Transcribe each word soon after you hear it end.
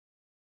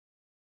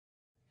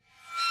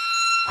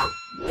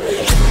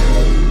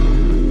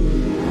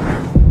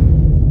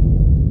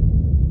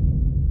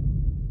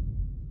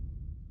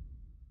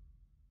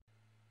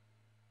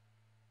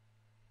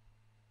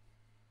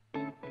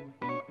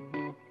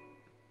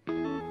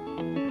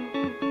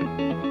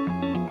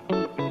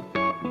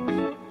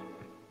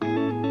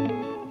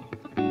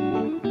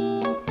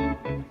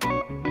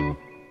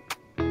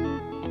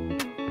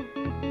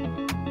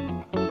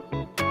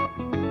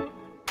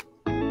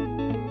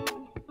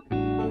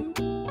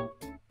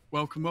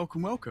Welcome,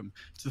 welcome, welcome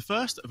to the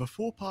first of a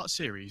four-part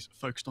series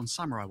focused on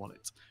Samourai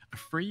Wallet, a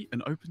free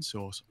and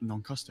open-source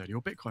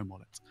non-custodial Bitcoin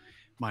wallet.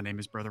 My name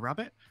is Brother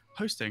Rabbit,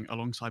 hosting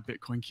alongside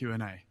Bitcoin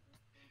Q&A.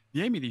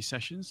 The aim of these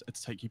sessions are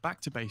to take you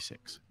back to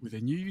basics with a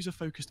new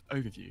user-focused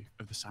overview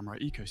of the Samourai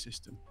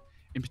ecosystem.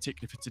 In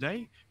particular for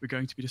today, we're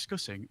going to be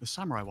discussing the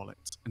Samourai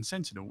Wallet and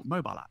Sentinel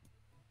mobile app.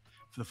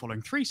 For the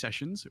following three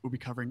sessions, we'll be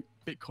covering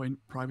Bitcoin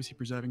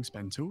privacy-preserving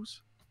spend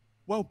tools,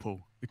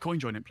 Whirlpool, the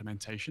coinjoin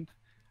implementation,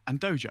 and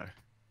Dojo,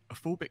 a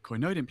full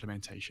Bitcoin node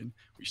implementation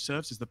which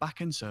serves as the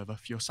back-end server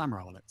for your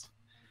Samourai wallet.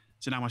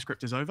 So now my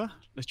script is over,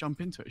 let's jump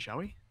into it, shall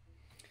we?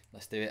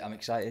 Let's do it. I'm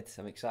excited.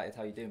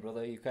 How you doing,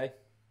 brother? Are you okay?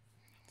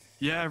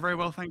 Yeah, very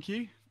well, thank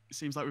you. It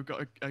seems like we've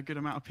got a good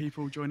amount of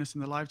people join us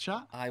in the live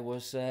chat. I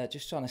was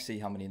just trying to see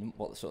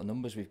what sort of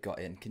numbers we've got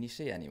in. Can you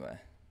see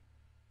anywhere?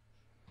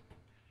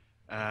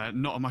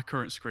 Not on my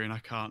current screen, I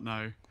can't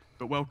know.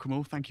 But welcome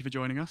all, thank you for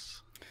joining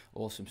us.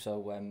 Awesome.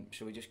 So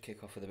shall we just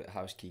kick off with a bit of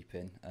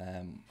housekeeping?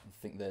 I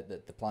think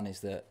that the plan is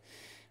that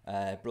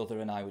brother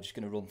and I were just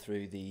going to run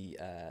through the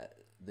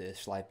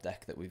slide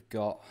deck that we've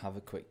got, have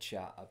a quick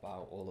chat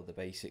about all of the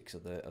basics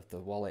of the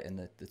wallet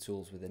and the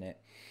tools within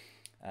it.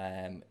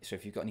 So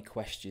if you've got any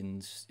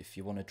questions, if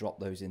you want to drop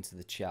those into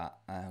the chat,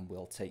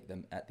 we'll take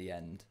them at the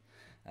end.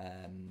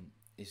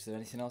 Is there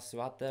anything else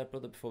to add there,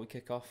 brother, before we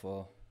kick off?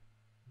 Or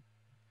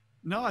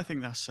no, I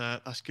think that's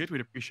good.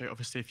 We'd appreciate,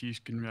 obviously, if you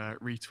can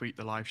retweet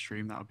the live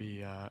stream. That would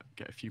be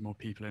get a few more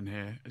people in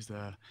here as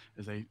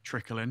they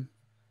trickle in.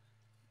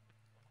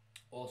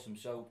 Awesome.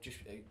 So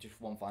just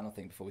one final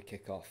thing before we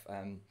kick off.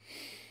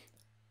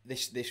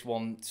 This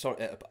one,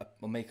 sorry,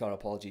 I'll make our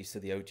apologies to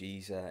the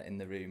OGs in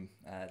the room.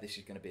 This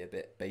is going to be a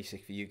bit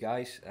basic for you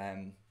guys,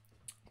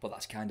 but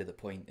that's kind of the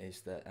point. Is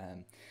that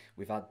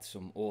we've had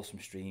some awesome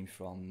streams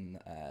from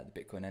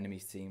the Bitcoin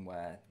Enemies team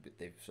where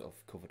they've sort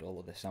of covered all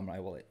of the Samourai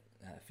Wallet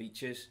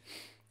features,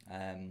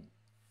 and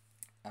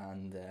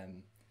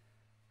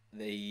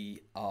they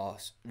are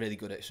really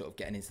good at sort of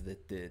getting into the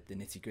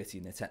nitty gritty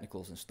and the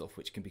technicals and stuff,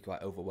 which can be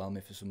quite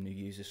overwhelming for some new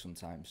users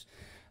sometimes.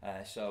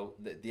 So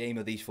the aim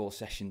of these four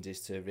sessions is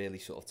to really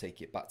sort of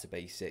take it back to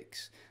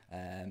basics,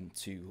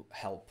 to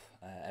help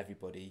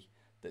everybody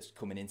that's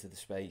coming into the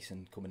space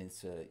and coming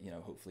into,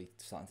 hopefully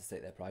starting to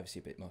take their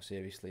privacy a bit more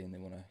seriously, and they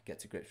want to get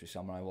to grips with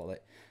Samourai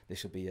Wallet.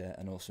 This will be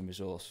an awesome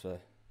resource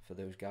for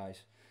those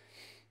guys.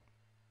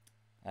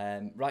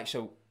 Right,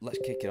 so let's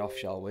kick it off,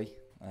 shall we?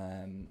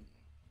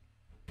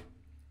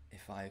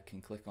 If I can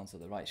click onto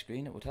the right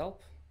screen, it would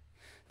help.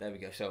 There we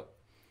go. So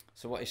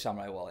what is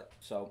Samourai Wallet?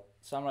 So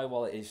Samourai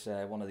Wallet is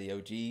one of the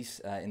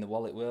OGs in the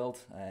wallet world.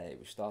 It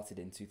was started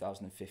in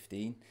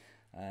 2015.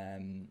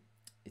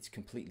 It's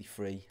completely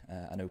free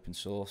and open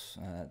source.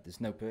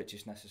 There's no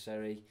purchase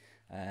necessary,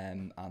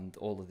 and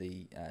all of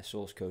the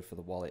source code for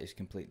the wallet is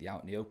completely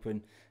out in the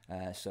open,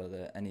 so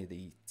that any of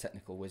the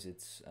technical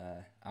wizards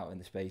out in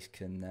the space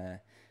can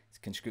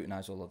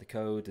scrutinize all of the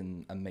code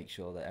and make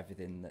sure that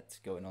everything that's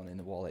going on in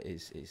the wallet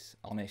is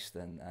honest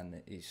and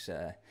is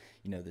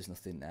there's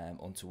nothing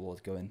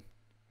untoward going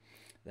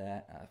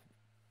there.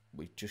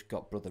 We've just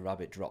got Brother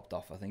Rabbit dropped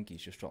off. I think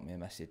he's just dropped me a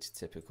message.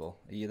 Typical.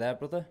 Are you there,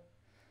 brother?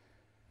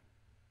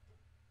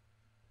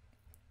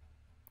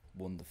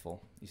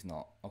 Wonderful. He's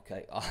not.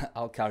 Okay,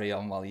 I'll carry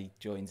on while he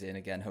joins in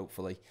again,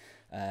 hopefully.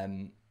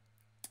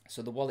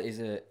 So the wallet is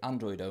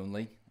Android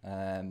only.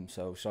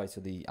 So sorry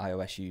to the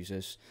iOS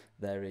users.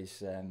 There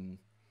is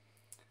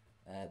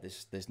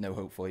there's no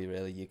hope for you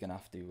really. You're gonna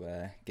have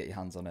to get your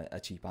hands on a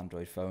cheap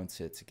Android phone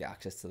to get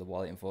access to the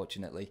wallet,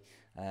 unfortunately.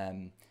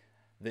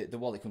 The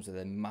wallet comes with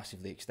a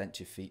massively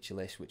extensive feature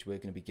list, which we're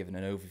going to be giving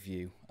an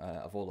overview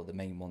of all of the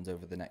main ones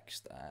over the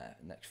next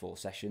four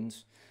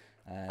sessions.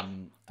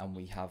 And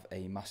we have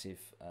a massive,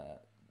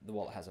 the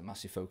wallet has a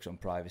massive focus on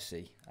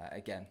privacy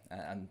again,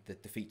 and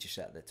the feature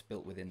set that's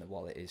built within the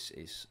wallet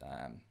is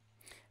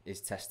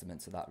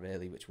testament to that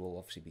really, which we'll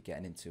obviously be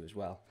getting into as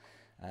well.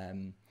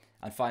 And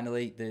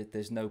finally,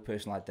 there's no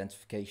personal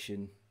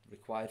identification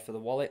required for the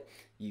wallet.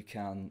 You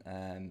can,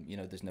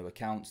 there's no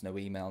accounts, no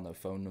email, no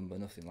phone number,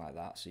 nothing like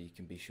that. So you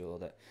can be sure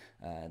that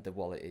the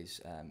wallet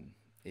is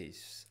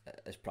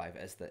as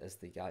private as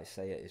the guys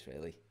say it is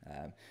really.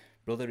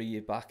 Brother, are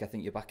you back? I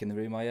think you're back in the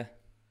room, are you?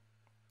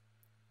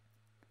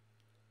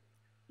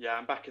 Yeah,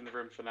 I'm back in the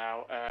room for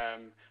now.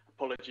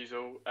 Apologies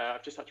all.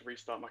 I've just had to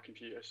restart my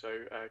computer. So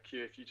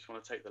Q, if you just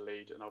want to take the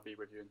lead, and I'll be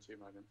with you in 2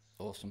 moments.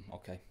 Awesome.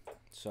 Okay.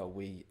 So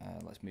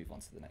let's move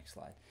on to the next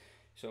slide.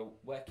 So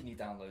where can you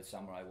download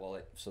Samourai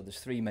Wallet? So there's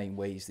three main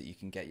ways that you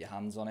can get your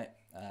hands on it.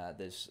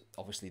 There's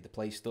obviously the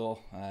Play Store,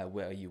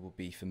 where you will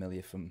be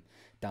familiar from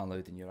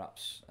downloading your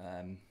apps.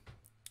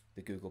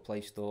 The Google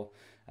Play Store.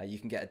 You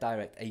can get a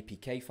direct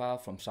APK file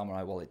from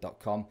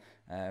samouraiwallet.com,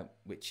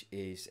 which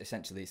is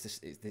essentially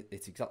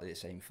it's exactly the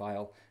same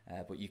file,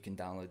 but you can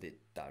download it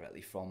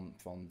directly from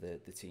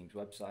the team's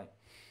website.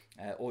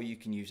 Or you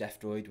can use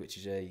F-Droid, which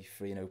is a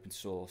free and open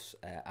source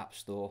app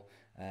store,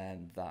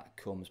 and that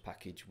comes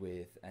packaged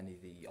with any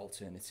of the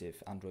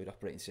alternative Android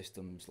operating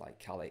systems like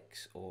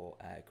Calyx or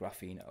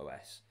Graphene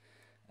OS.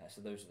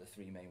 So those are the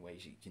three main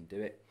ways you can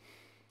do it.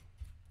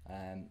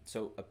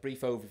 So a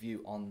brief overview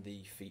on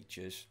the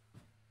features.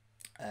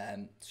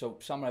 So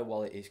Samourai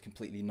Wallet is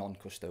completely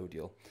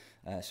non-custodial.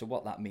 So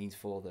what that means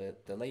for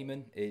the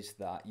layman is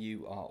that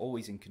you are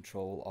always in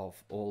control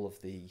of all of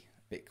the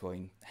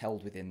Bitcoin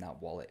held within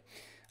that wallet.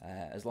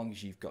 As long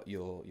as you've got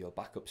your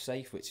backup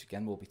safe, which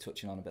again we'll be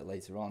touching on a bit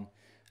later on,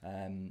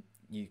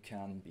 you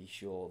can be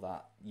sure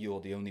that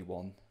you're the only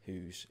one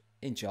who's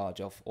in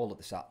charge of all of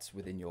the sats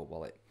within your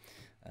wallet.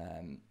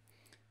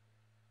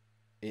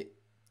 It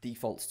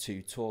defaults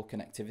to Tor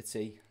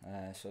connectivity,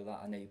 so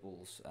that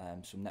enables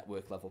some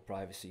network level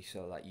privacy,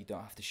 so that you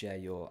don't have to share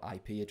your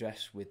IP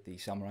address with the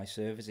Samourai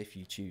servers if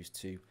you choose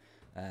to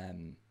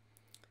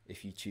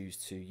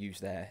use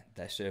their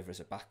server as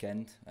a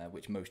backend,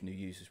 which most new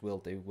users will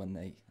do when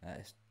they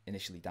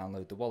initially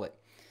download the wallet.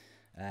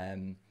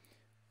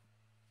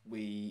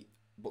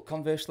 But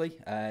conversely,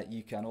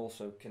 you can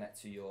also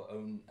connect to your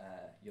own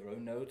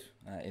node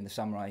in the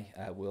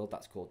Samourai world.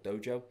 That's called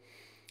Dojo.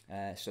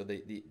 So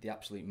the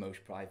absolute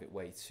most private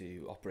way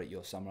to operate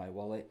your Samourai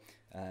wallet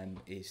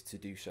is to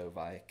do so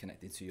via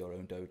connecting to your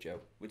own Dojo,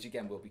 which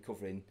again we'll be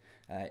covering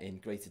in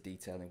greater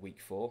detail in week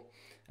 4.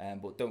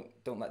 But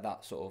don't let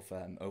that sort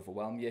of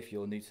overwhelm you. If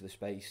you're new to the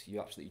space, you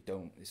absolutely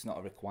don't. It's not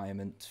a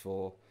requirement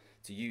to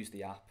use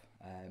the app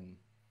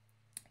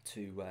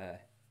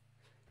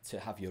to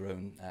have your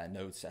own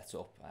node set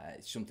up.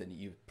 It's something that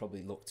you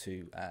probably look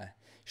to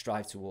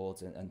strive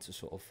towards and to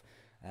sort of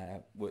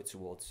work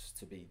towards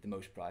to be the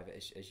most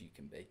private as you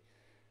can be.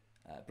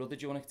 Brother,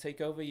 do you want to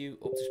take over? You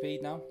up to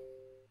speed now?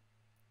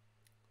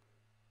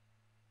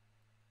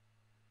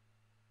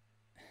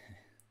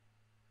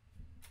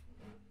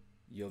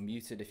 You're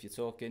muted if you're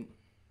talking.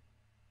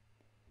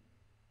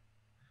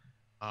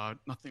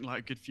 Nothing like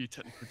a good few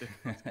technical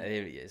difficulties.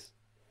 Here he is.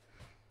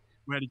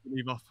 Where did you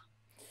leave off?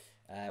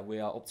 We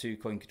are up to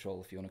coin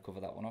control if you want to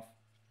cover that one off.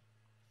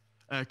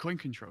 Coin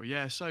control,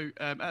 yeah. So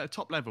at a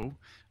top level,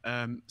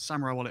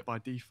 Samourai Wallet by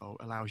default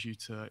allows you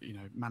to,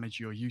 manage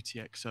your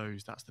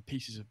UTXOs. That's the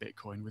pieces of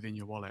Bitcoin within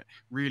your wallet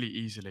really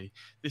easily.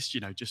 This,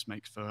 just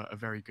makes for a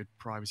very good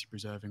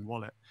privacy-preserving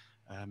wallet,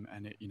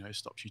 and it,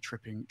 stops you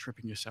tripping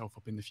yourself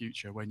up in the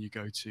future when you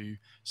go to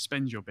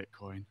spend your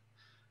Bitcoin.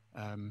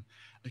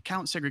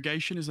 Account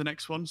segregation is the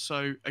next one.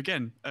 So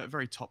again, at a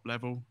very top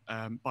level,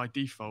 by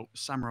default,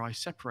 Samourai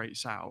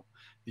separates out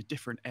the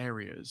different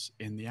areas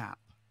in the app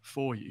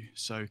for you,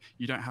 so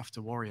you don't have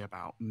to worry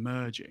about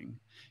merging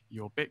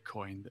your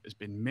Bitcoin that has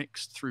been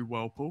mixed through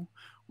Whirlpool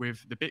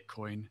with the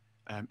Bitcoin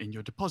in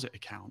your deposit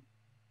account.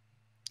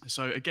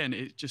 So again,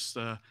 it just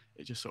sort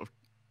of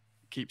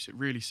keeps it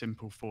really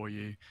simple for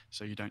you,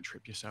 so you don't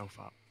trip yourself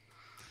up.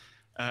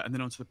 And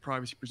then onto the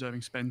privacy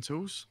preserving spend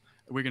tools.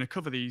 We're going to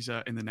cover these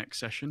in the next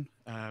session,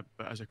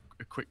 but as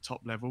a quick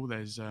top level,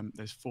 there's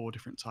 4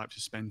 different types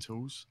of spend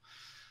tools.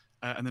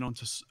 And then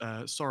onto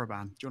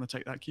Soroban. Do you want to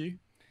take that, Q?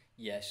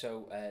 Yeah,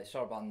 so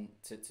Soroban,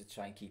 to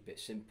try and keep it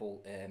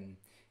simple,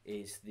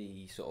 is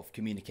the sort of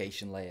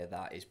communication layer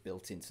that is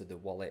built into the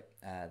wallet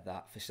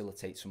that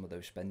facilitates some of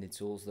those spending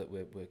tools that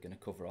we're going to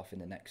cover off in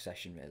the next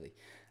session, really.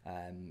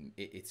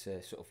 It's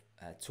a sort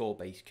of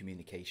Tor-based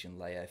communication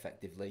layer,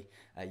 effectively.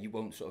 You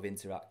won't sort of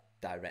interact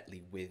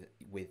directly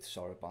with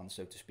Soroban,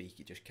 so to speak.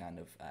 It just kind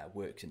of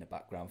works in the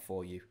background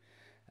for you.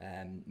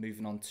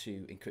 Moving on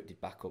to encrypted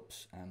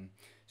backups.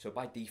 So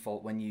by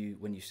default, when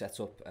you set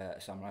up a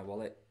Samourai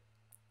wallet,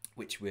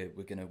 which we're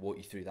going to walk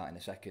you through that in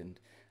a second,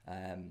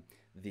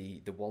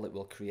 the wallet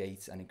will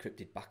create an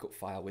encrypted backup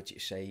file which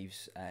it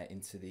saves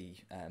into the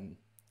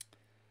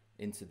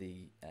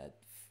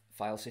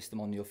file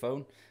system on your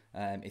phone.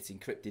 It's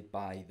encrypted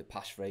by the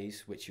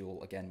passphrase, which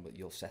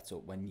you'll set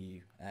up when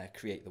you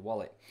create the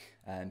wallet.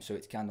 So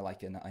it's kind of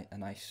like a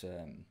nice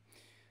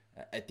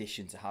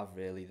addition to have,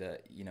 really,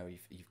 that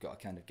you've got a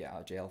kind of get out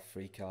of jail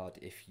free card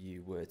if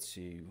you were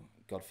to,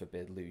 God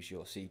forbid, lose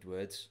your seed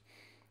words.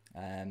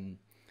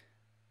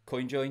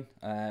 CoinJoin,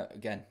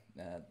 again,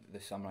 the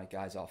Samourai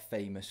guys are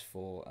famous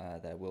for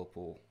their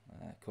Whirlpool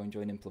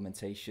CoinJoin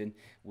implementation.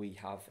 We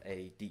have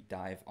a deep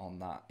dive on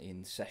that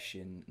in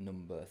session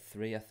number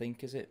 3, I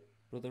think, is it,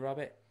 Brother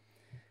Rabbit?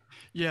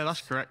 Yeah,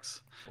 that's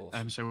correct.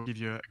 Awesome. So we'll give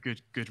you a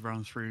good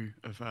run through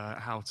of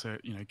how to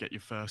get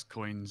your first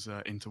coins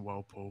into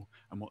Whirlpool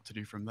and what to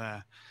do from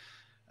there.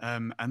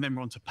 And then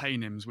we're on to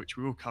paynims, which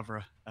we will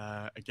cover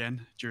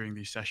again during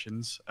these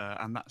sessions,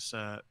 and that's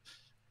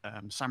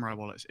Samourai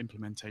Wallet's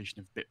implementation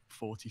of BIP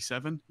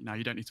 47. Now,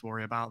 you don't need to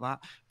worry about that,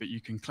 but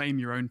you can claim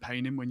your own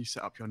paynim when you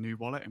set up your new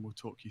wallet, and we'll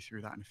talk you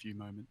through that in a few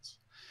moments.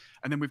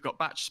 And then we've got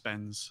batch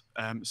spends.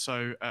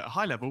 So at a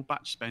high level,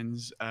 batch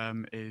spends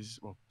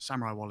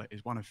Samourai Wallet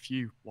is one of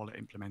few wallet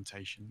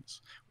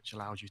implementations which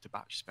allows you to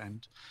batch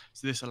spend.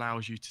 So this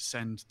allows you to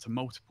send to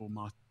multiple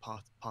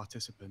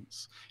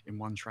participants in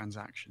one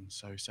transaction.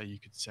 So say you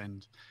could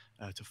send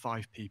to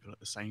 5 people at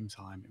the same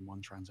time in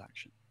one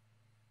transaction.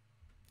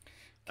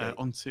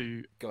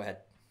 Okay. Go ahead.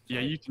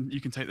 Sorry. Yeah, you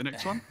can take the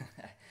next one.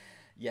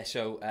 Yeah,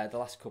 so the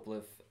last couple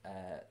of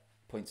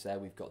points there,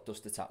 we've got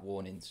dust attack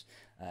warnings.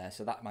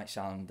 So that might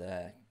sound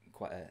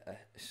quite a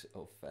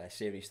sort of a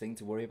serious thing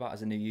to worry about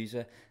as a new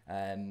user.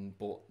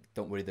 But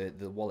don't worry,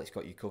 the wallet's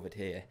got you covered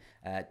here.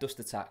 Dust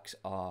attacks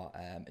are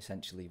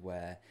essentially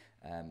where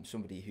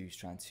somebody who's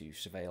trying to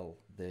surveil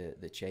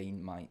the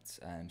chain might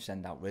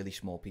send out really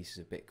small pieces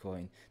of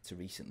Bitcoin to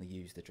recently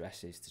used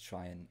addresses to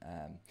try and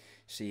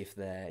see if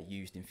they're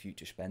used in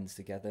future spends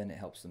together, and it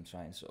helps them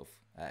try and sort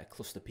of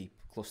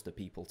cluster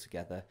people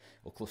together,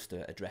 or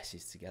cluster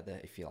addresses together,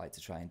 if you like,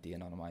 to try and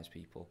de-anonymize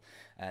people.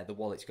 The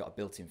wallet's got a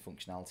built-in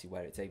functionality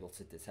where it's able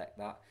to detect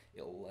that.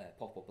 It'll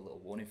pop up a little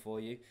warning for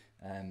you,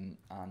 and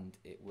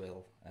it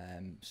will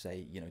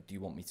say, you know, do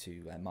you want me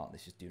to mark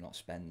this as do not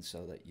spend,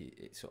 so that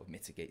it sort of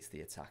mitigates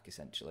the attack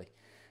essentially.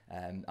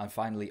 And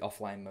finally,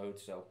 offline mode.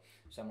 So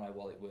Samourai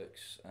Wallet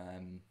works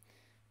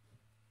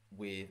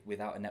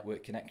without a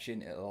network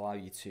connection. It'll allow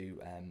you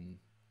to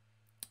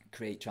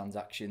create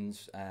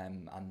transactions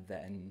and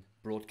then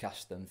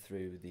broadcast them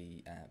through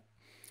the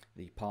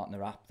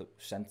partner app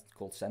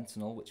called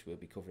Sentinel, which we'll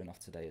be covering off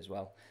today as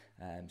well.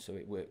 So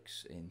it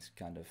works in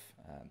kind of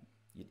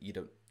you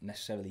don't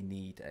necessarily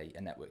need a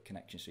network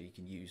connection, so you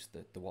can use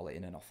the wallet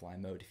in an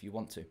offline mode if you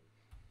want to.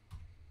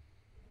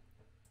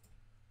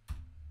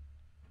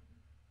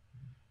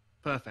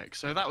 Perfect.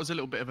 So that was a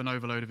little bit of an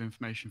overload of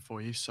information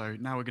for you. So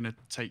now we're going to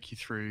take you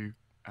through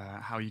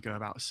how you go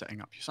about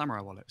setting up your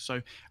Samourai wallet.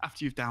 So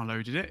after you've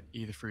downloaded it,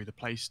 either through the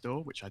Play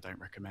Store, which I don't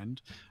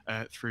recommend,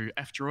 through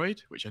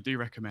F-Droid, which I do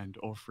recommend,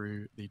 or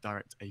through the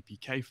direct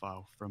APK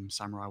file from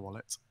Samourai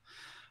Wallet,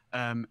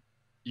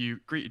 you're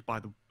greeted by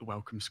the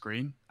welcome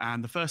screen.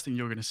 And the first thing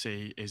you're going to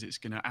see is it's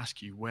going to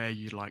ask you where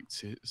you'd like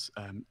to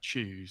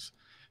choose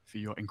for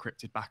your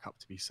encrypted backup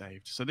to be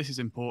saved. So this is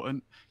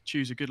important.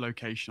 Choose a good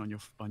location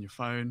on your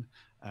phone.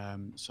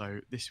 So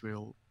this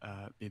will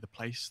be the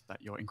place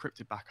that your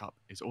encrypted backup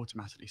is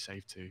automatically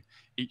saved to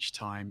each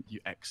time you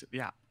exit the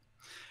app.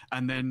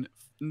 And then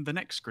the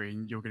next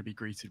screen you're going to be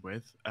greeted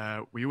with,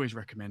 we always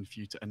recommend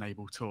for you to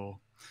enable Tor.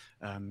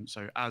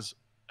 So as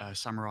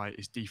Samourai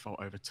is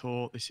default over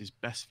Tor, this is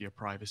best for your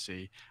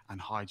privacy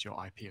and hides your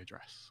IP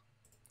address.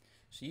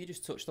 So you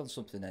just touched on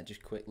something there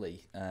just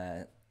quickly.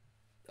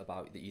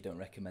 About that you don't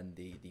recommend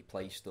the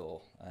Play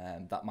Store.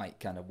 That might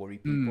kind of worry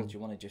people. Do you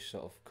want to just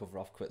sort of cover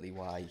off quickly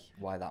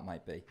why that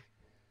might be?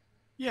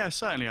 Yeah,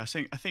 certainly. I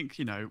think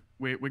you know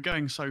we're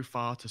going so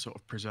far to sort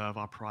of preserve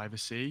our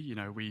privacy. You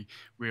know, we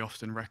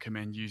often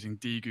recommend using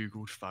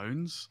de-Googled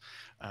phones,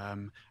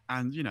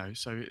 and you know,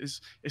 so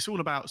it's all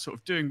about sort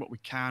of doing what we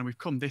can. We've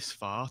come this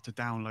far to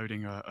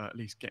downloading at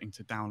least getting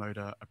to download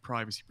a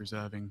privacy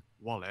preserving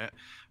wallet.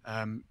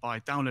 By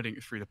downloading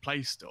it through the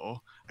Play Store,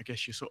 I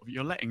guess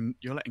you're letting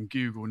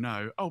Google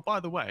know. Oh, by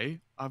the way,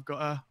 I've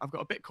got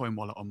a Bitcoin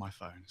wallet on my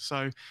phone.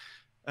 So,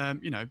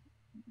 you know,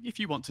 if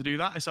you want to do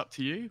that, it's up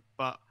to you.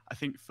 But I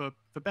think for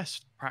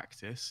best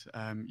practice,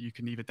 you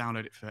can either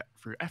download it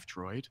through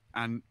F-Droid,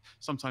 and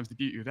sometimes the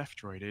beauty of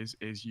F-Droid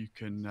is you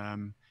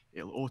can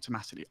it'll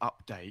automatically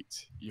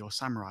update your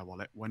Samourai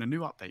wallet when a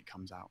new update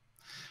comes out.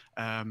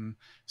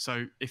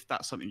 So if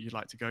that's something you'd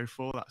like to go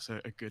for, that's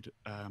a good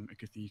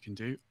thing you can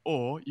do.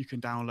 Or you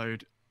can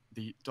download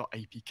the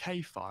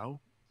 .apk file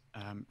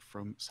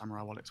from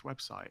Samourai Wallet's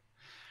website.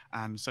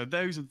 And so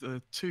those are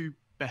the two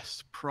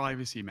best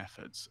privacy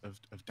methods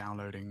of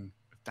downloading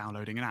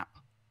an app.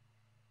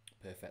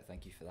 Perfect,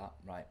 thank you for that.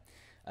 Right.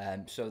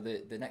 So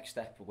the next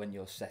step when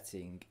you're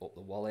setting up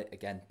the wallet,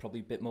 again,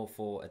 probably a bit more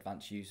for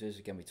advanced users.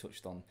 Again, we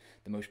touched on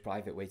the most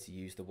private way to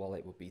use the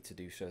wallet would be to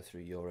do so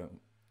through your own,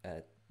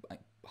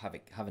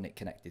 having it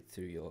connected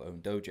through your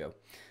own Dojo.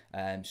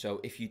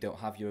 So if you don't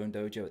have your own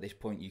Dojo at this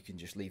point, you can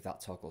just leave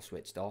that toggle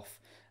switched off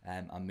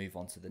and move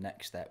on to the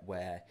next step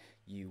where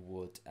you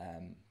would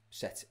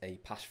set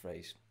a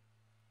passphrase.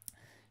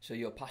 So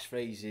your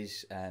passphrase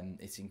is,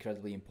 it's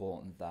incredibly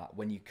important that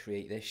when you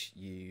create this,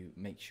 you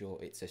make sure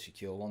it's a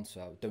secure one.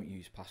 So don't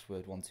use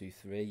password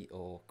 123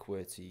 or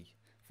QWERTY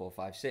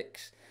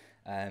 456.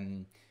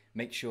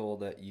 Make sure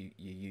that you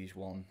use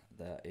one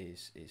that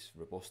is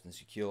robust and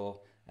secure,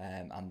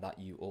 and that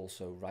you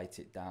also write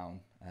it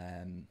down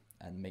and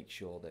make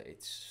sure that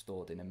it's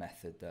stored in a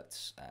method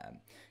that's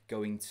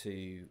going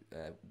to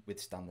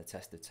withstand the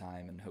test of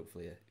time, and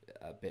hopefully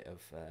a bit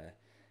of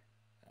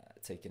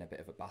taking a bit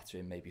of a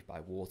battering, maybe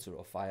by water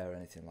or fire or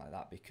anything like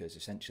that. Because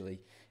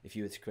essentially, if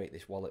you were to create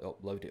this wallet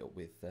up, load it up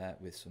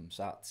with some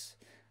sats,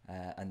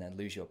 and then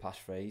lose your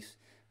passphrase,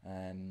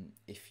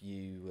 if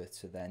you were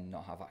to then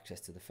not have access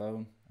to the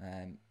phone,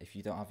 if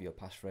you don't have your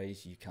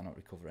passphrase, you cannot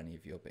recover any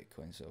of your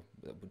Bitcoin. So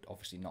that would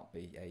obviously not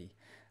be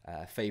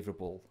a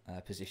favourable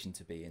position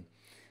to be in.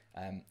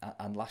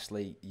 And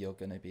lastly, you're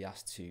going to be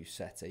asked to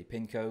set a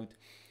PIN code.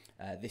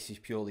 This is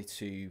purely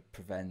to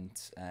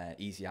prevent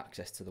easy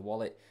access to the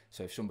wallet.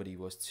 So if somebody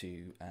was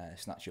to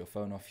snatch your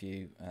phone off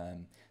you,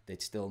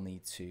 they'd still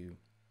need to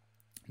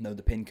know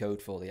the PIN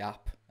code for the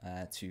app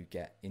to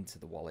get into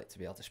the wallet to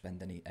be able to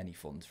spend any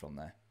funds from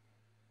there.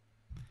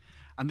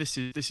 And this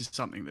is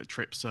something that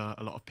trips a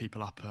lot of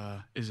people up,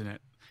 isn't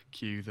it,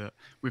 Q? That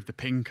with the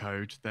PIN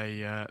code,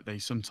 they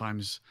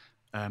sometimes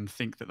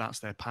think that that's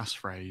their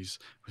passphrase.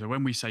 So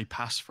when we say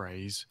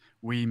passphrase,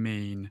 we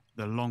mean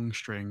the long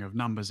string of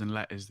numbers and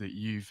letters that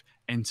you've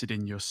entered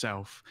in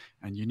yourself,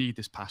 and you need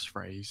this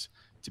passphrase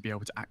to be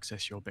able to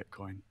access your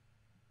Bitcoin.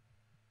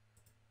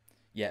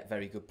 Yeah,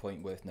 very good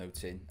point, worth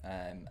noting.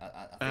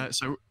 I think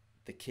So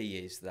the key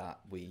is that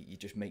you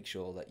just make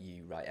sure that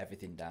you write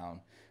everything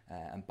down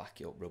and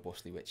back it up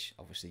robustly, which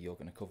obviously you're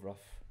going to cover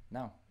off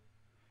now.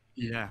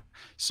 yeah.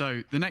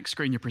 So the next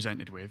screen you're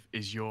presented with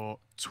is your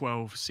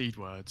 12 seed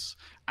words,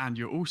 and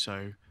you're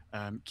also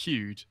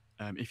cued,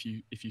 if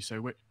you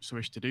so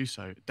wish to do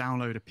so,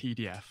 download a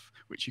PDF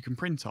which you can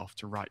print off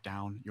to write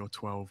down your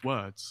 12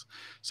 words.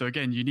 So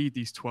again, you need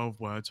these 12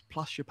 words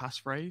plus your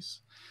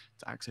passphrase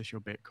to access your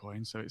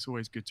Bitcoin. So it's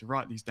always good to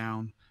write these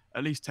down,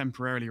 at least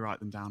temporarily write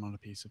them down on a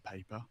piece of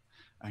paper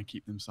and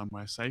keep them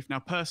somewhere safe. Now,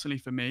 personally,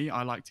 for me,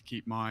 I like to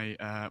keep my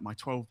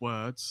 12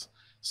 words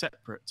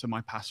separate to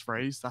my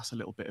passphrase. That's a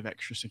little bit of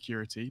extra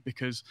security,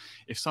 because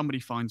if somebody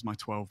finds my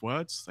 12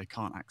 words, they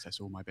can't access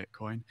all my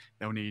Bitcoin.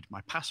 They'll need my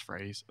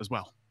passphrase as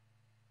well.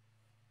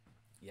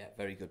 Yeah,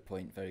 very good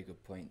point. Very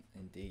good point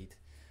indeed.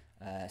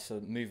 So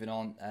moving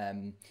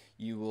on,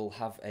 you will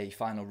have a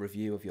final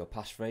review of your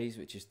passphrase,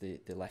 which is the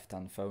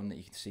left-hand phone that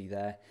you can see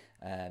there.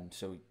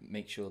 So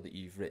make sure that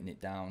you've written it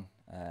down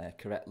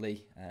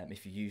correctly.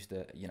 If you used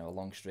a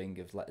long string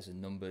of letters and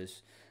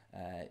numbers,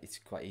 it's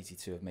quite easy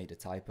to have made a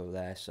typo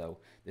there. So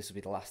this will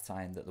be the last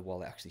time that the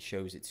wallet actually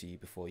shows it to you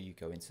before you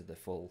go into the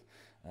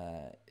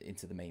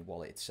into the main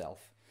wallet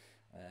itself.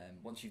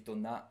 Once you've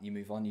done that, you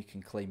move on. You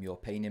can claim your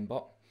pay-in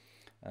bot.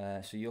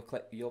 So your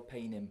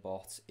pay-in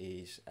bot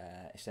is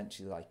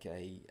essentially like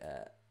a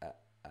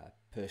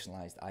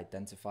personalized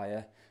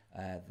identifier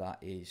that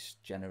is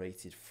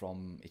generated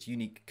from, it's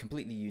unique,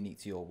 completely unique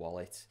to your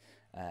wallet,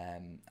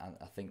 and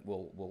I think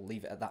we'll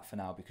leave it at that for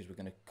now, because we're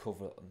going to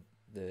cover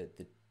the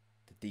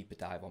deeper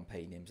dive on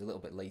pay-ins a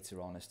little bit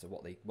later on as to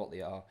what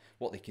they are,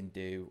 what they can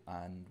do,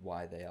 and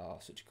why they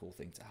are such a cool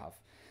thing to have.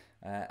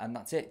 And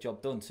that's it,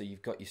 job done. So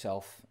you've got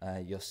yourself,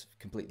 you're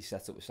completely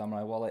set up with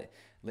Samourai Wallet,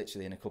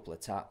 literally in a couple of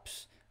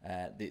taps.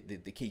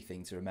 The key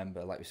thing to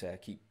remember, like we say,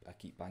 I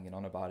keep banging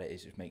on about it,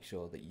 is just make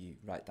sure that you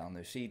write down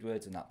those seed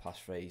words and that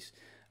passphrase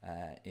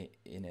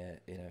in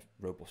a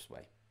robust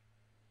way.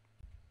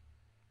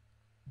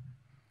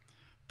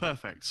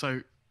 Perfect.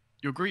 So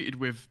you're greeted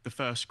with the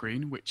first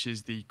screen, which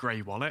is the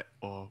grey wallet,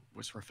 or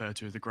what's referred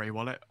to as the grey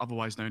wallet,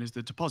 otherwise known as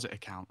the deposit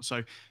account.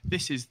 So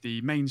this is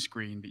the main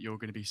screen that you're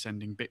going to be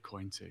sending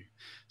Bitcoin to.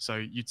 So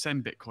you'd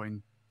send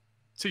Bitcoin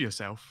to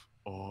yourself,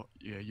 or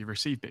you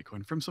receive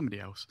Bitcoin from somebody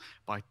else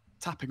by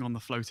tapping on the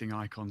floating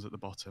icons at the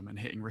bottom and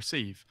hitting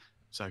receive.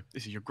 So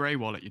this is your grey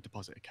wallet, your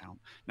deposit account.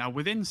 Now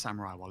within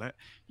Samourai Wallet,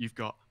 you've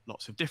got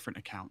lots of different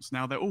accounts.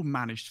 Now they're all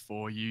managed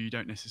for you. You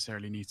don't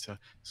necessarily need to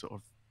sort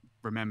of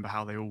remember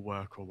how they all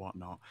work or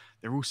whatnot.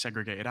 They're all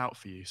segregated out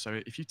for you.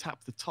 So if you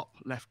tap the top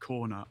left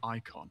corner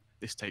icon,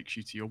 this takes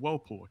you to your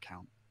Whirlpool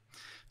account.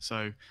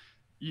 So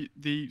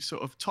the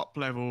sort of top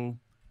level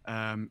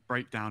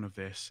breakdown of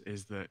this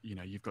is that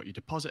you've got your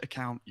deposit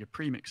account, your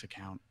premix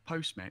account,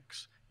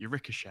 postmix, your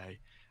ricochet,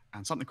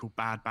 and something called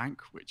Bad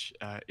Bank, which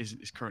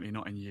is currently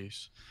not in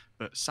use.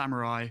 But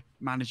Samourai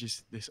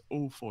manages this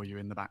all for you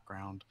in the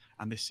background,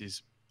 and this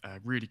is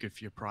really good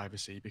for your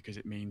privacy, because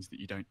it means that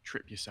you don't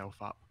trip yourself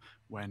up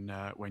when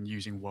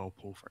using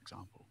Whirlpool, for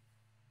example.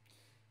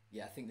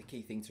 Yeah, I think the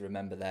key thing to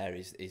remember there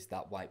is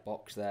that white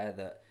box there,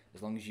 that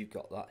as long as you've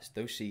got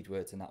those seed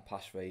words and that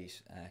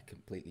passphrase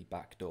completely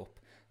backed up,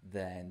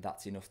 then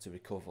that's enough to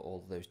recover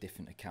all of those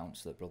different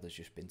accounts that Brother's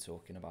just been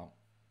talking about.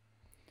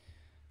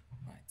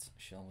 Right,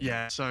 shall we?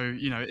 Yeah, so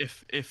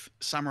if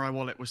Samourai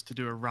Wallet was to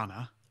do a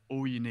runner,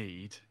 all you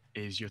need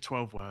is your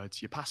 12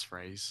 words, your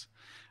passphrase,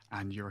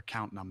 and your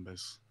account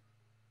numbers.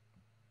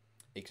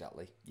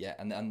 Exactly. Yeah,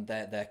 and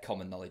they're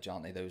common knowledge,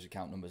 aren't they? Those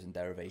account numbers and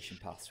derivation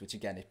paths, which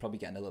again is probably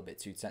getting a little bit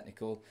too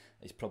technical.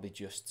 It's probably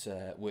just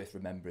worth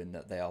remembering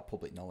that they are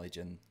public knowledge,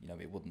 and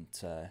it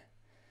wouldn't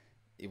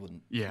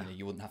Yeah.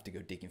 you wouldn't have to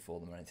go digging for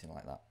them or anything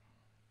like that.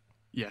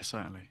 Yeah,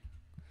 certainly.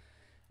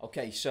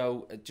 Okay,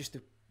 so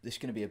this is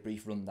going to be a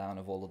brief rundown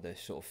of all of the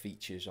sort of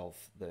features of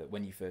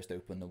when you first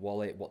open the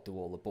wallet. What do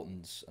all the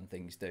buttons and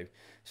things do?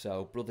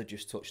 So Brother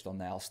just touched on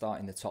there. I'll start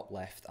in the top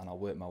left and I'll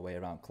work my way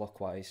around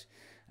clockwise.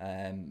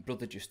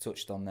 Brother just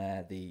touched on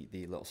there the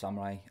little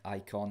Samourai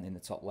icon in the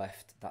top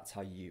left. That's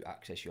how you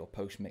access your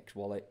postmix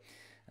wallet.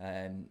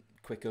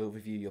 Quick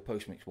overview: your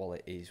postmix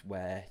wallet is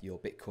where your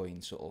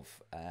Bitcoin sort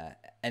of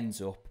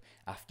ends up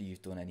after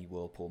you've done any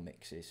Whirlpool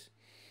mixes.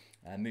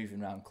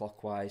 Moving around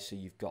clockwise, so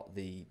you've got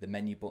the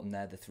menu button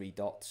there, the three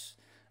dots.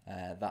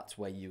 That's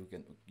where you'll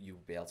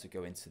be able to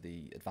go into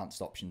the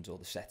advanced options or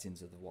the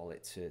settings of the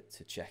wallet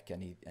to check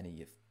any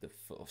of the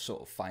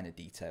sort of finer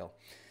detail.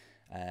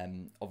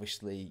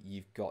 Obviously,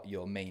 you've got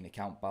your main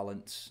account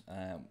balance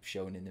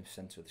shown in the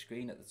center of the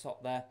screen at the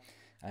top there,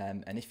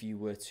 and if you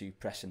were to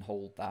press and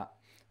hold that,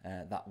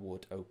 that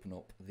would open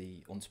up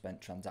the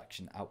unspent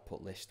transaction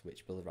output list,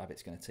 which Brother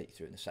Rabbit's going to take you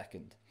through in a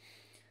second.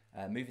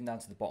 Moving down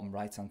to the bottom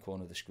right hand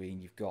corner of the screen,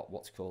 you've got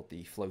what's called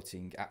the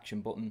floating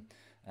action button.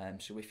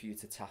 So if you were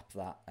to tap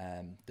that,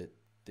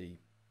 the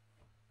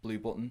blue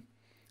button,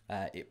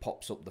 it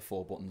pops up the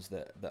 4 buttons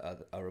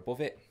that are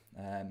above it.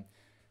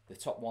 The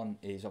top one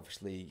is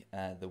obviously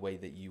the way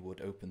that you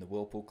would open the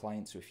Whirlpool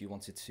client. So if you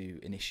wanted to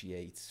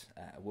initiate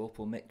a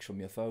Whirlpool mix from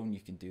your phone,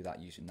 you can do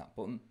that using that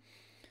button.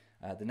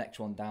 The next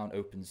one down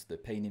opens the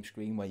Paynim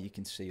screen, where you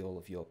can see all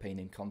of your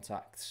Paynim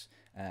contacts,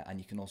 and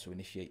you can also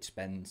initiate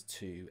spend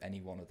to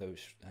any one of those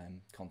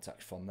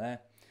contacts from there.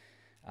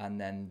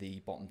 And then the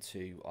bottom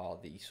 2 are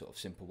the sort of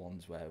simple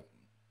ones, where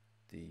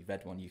the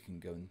red one you can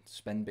go and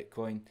spend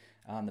Bitcoin,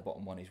 and the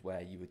bottom one is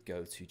where you would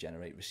go to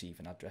generate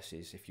receiving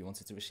addresses if you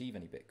wanted to receive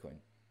any Bitcoin.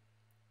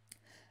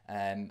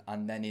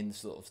 And then in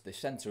sort of the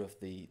center of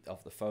the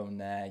phone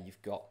there,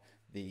 you've got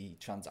the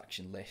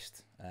transaction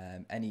list.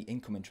 Any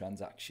incoming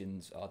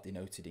transactions are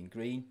denoted in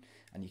green,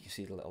 and you can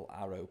see the little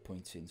arrow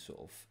pointing sort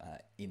of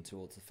in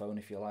towards the phone,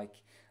 if you like.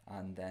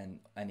 And then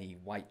any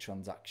white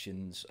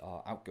transactions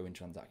are outgoing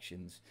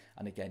transactions.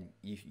 And again,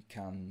 you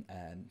can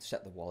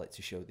set the wallet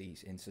to show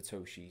these in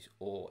Satoshis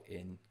or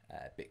in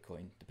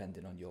Bitcoin,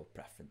 depending on your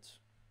preference.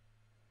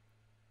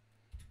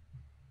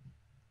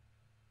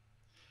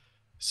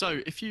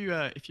 So if you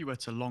were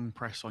to long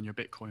press on your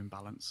Bitcoin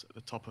balance at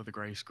the top of the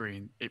grey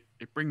screen, it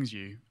brings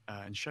you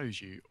and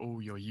shows you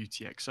all your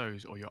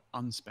UTXOs, or your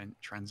unspent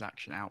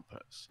transaction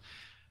outputs.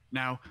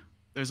 Now,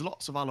 there's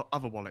lots of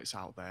other wallets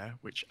out there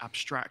which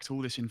abstract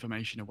all this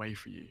information away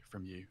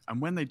from you.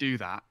 And when they do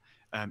that,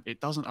 it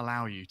doesn't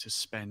allow you to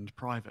spend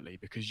privately,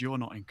 because you're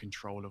not in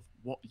control of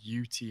what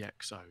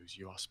UTXOs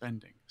you are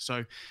spending.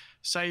 So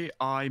say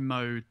I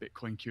mowed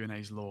Bitcoin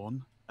Q&A's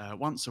lawn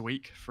once a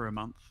week for a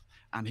month,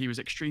 and he was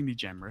extremely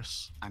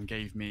generous and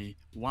gave me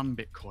 1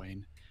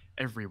 Bitcoin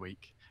every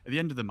week. At the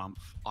end of the month,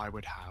 I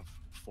would have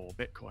 4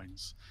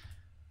 Bitcoins.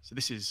 So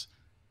this is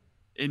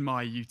in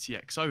my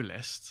UTXO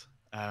list.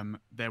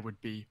 There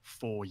would be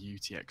 4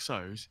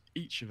 UTXOs,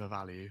 each of a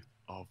value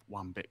of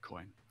 1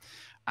 Bitcoin.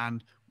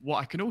 And what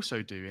I can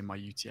also do in my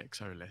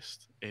UTXO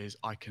list is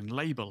I can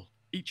label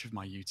each of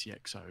my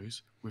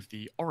UTXOs with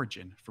the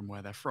origin from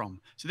where they're from.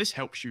 So this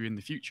helps you in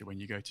the future when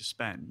you go to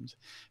spend,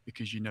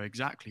 because you know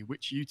exactly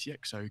which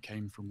UTXO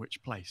came from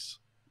which place.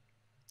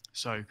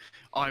 So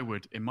I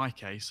would, in my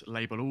case,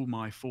 label all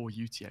my 4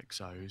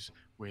 UTXOs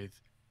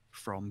with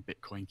from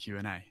Bitcoin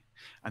Q&A.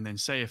 And then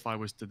say if I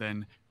was to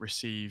then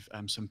receive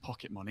some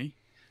pocket money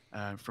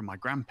from my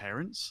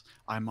grandparents,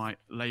 I might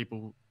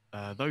label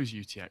those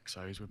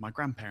UTXOs with my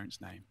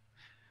grandparents' name.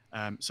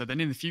 So then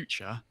in the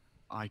future,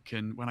 I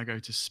can, when I go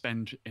to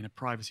spend in a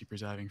privacy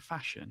preserving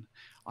fashion,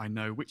 I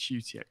know which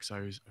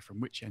UTXOs are from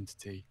which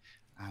entity,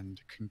 and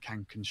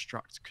can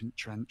construct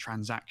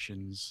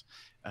transactions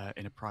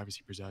in a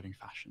privacy preserving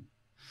fashion.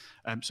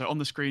 So on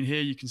the screen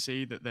here, you can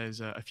see that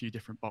there's a few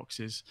different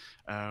boxes.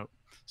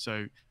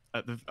 So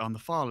on the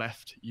far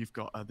left, you've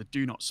got the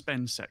do not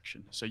spend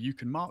section. So you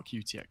can mark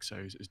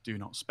UTXOs as do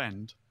not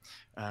spend,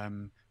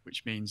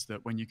 which means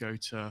that when you go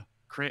to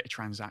create a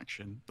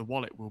transaction, the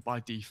wallet will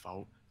by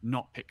default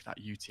not pick that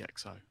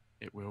UTXO.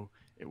 It will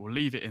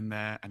leave it in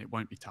there and it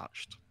won't be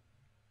touched.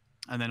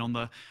 And then on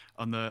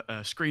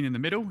the screen in the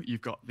middle,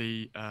 you've got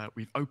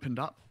we've opened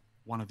up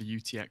one of the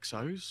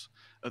UTXOs.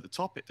 At the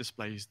top, it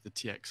displays the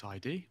TX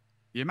ID,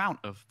 the amount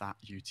of that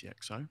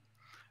UTXO,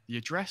 the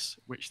address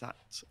which that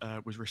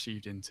was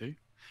received into,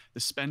 the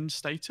spend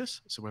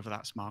status, so whether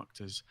that's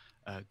marked as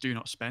do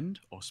not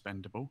spend or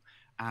spendable,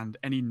 and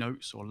any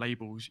notes or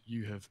labels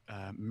you have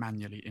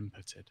manually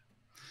inputted.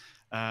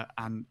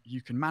 And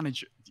you can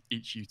manage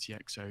each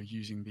UTXO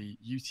using the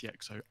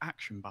UTXO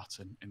action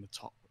button in the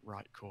top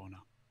right corner.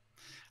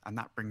 And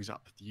that brings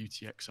up the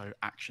UTXO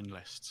action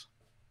lists.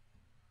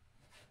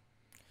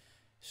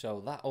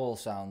 So that all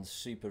sounds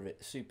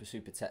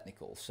super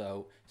technical.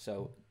 So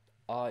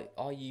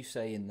are you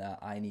saying that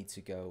I need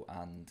to go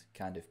and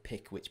kind of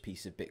pick which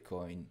piece of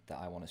Bitcoin that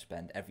I want to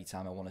spend every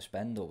time I want to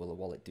spend, or will the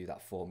wallet do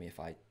that for me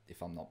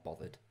if I'm not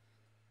bothered?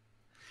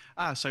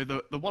 So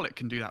the wallet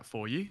can do that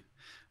for you.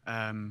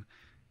 And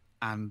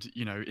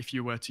if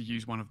you were to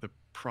use one of the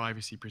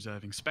privacy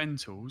preserving spend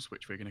tools,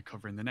 which we're going to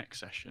cover in the next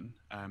session,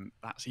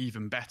 that's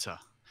even better.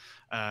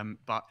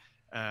 But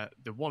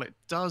the wallet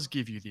does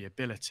give you the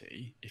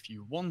ability, if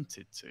you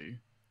wanted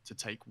to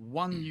take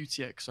one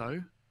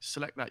UTXO,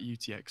 select that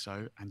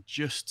UTXO, and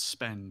just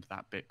spend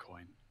that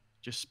Bitcoin.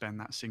 Just spend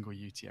that single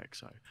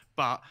UTXO.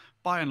 But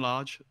by and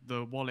large,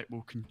 the wallet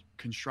will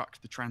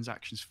construct the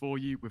transactions for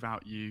you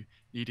without you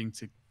needing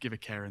to give a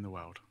care in the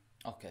world.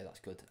 Okay, that's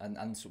good.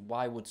 And so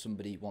why would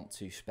somebody want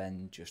to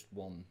spend just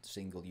one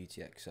single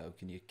UTXO?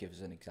 Can you give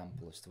us an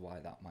example as to why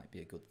that might be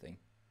a good thing?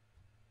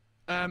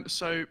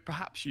 So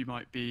perhaps you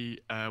might be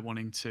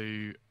wanting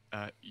to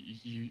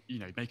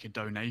make a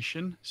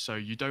donation. So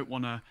you don't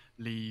want to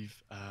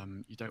leave,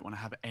 you don't want to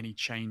have any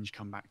change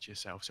come back to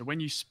yourself. So when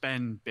you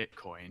spend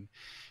Bitcoin,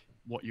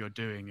 what you're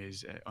doing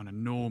is on a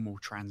normal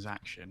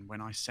transaction,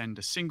 when I send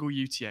a single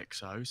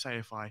UTXO, say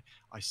if I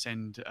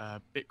send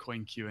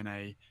Bitcoin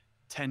Q&A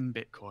 10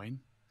 Bitcoin,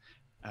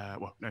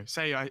 well, no,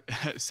 say I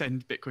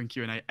send Bitcoin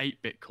Q&A 8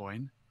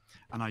 Bitcoin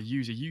and I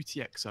use a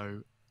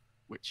UTXO,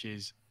 which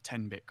is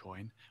 10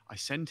 Bitcoin. I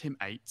send him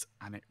 8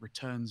 and it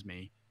returns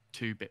me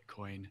 2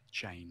 Bitcoin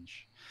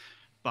change.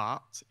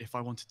 But if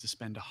I wanted to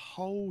spend a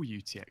whole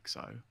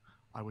UTXO,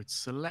 I would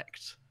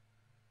select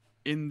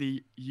in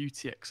the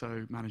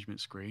UTXO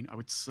management screen, I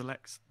would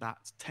select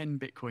that 10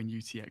 Bitcoin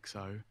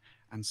UTXO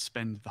and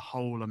spend the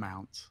whole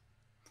amount.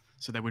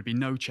 So there would be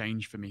no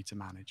change for me to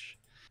manage.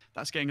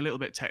 That's getting a little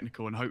bit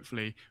technical, and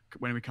hopefully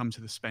when we come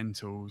to the spend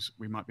tools,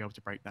 we might be able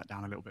to break that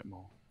down a little bit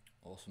more.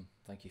 Awesome,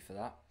 thank you for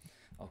that.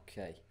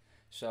 Okay,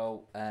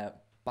 so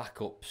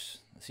backups,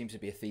 there seems to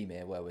be a theme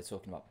here where we're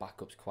talking about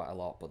backups quite a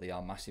lot, but they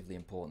are massively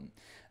important.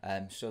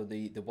 So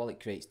the wallet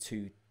creates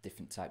two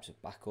different types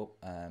of backup.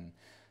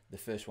 The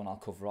first one I'll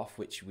cover off,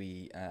 which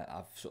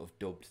I've sort of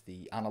dubbed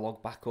the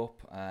analog backup.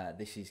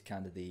 This is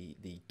kind of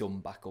the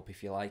dumb backup,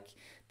 if you like.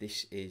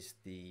 This is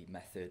the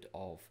method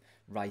of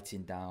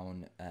writing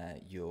down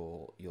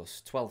your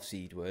 12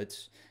 seed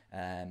words,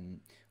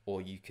 or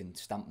you can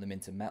stamp them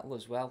into metal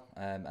as well.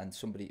 And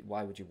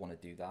why would you want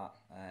to do that?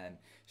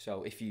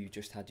 So if you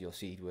just had your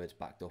seed words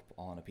backed up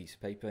on a piece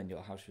of paper and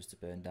your house was to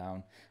burn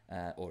down,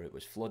 or it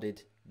was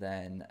flooded,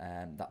 then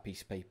that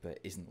piece of paper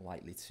isn't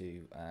likely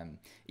to,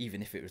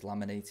 even if it was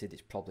laminated,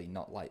 it's probably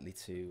not likely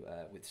to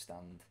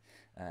withstand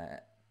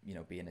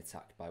being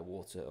attacked by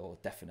water, or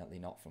definitely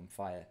not from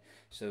fire.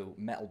 So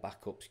metal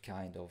backups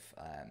kind of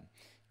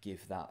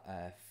give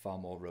that far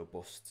more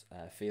robust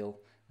feel,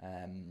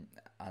 and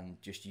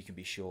just you can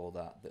be sure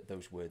that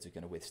those words are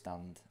going to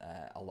withstand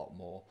a lot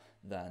more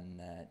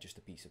than just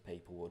a piece of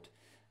paper would.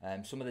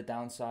 Some of the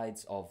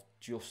downsides of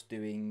just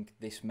doing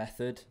this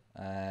method,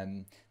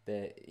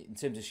 in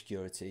terms of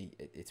security,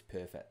 it's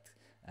perfect.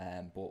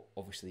 But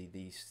obviously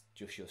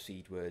just your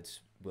seed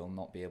words will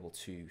not be able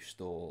to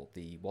store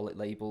the wallet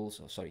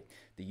labels,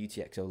 the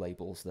UTXO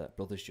labels that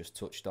Brothers just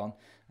touched on.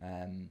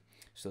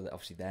 So that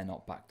obviously they're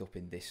not backed up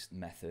in this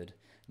method.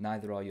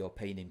 Neither are your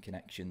paynim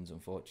connections,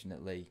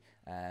 unfortunately,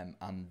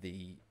 and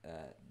the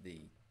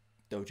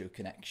Dojo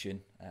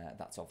connection,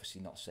 that's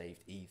obviously not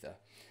saved either.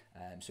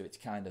 So it's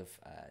kind of,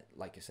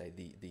 like I say,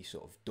 the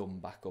sort of dumb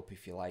backup,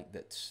 if you like,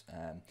 that's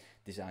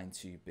designed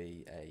to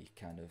be a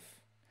kind of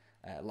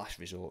last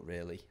resort,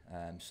 really,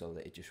 so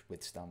that it just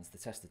withstands the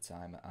test of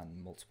time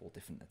and multiple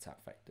different attack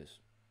vectors.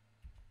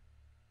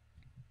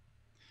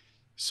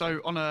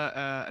 So on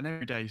an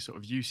everyday sort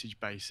of usage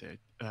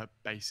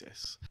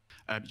basis,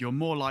 you're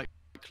more likely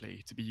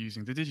to be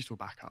using the digital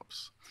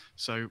backups.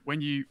 So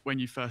when you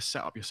first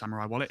set up your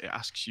Samourai wallet, it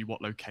asks you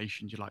what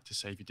location you'd like to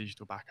save your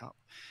digital backup.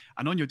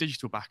 And on your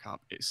digital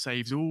backup, it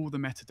saves all the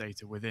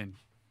metadata within,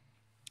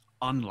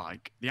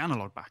 unlike the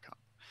analog backup.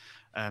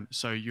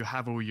 So you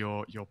have all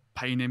your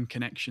paynim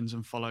connections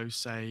and follows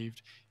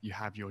saved. You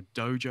have your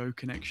Dojo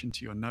connection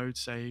to your node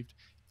saved.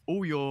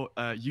 All your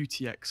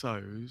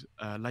UTXOs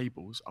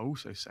labels are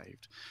also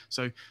saved.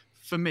 So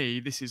for me,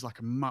 this is like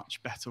a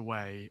much better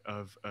way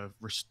of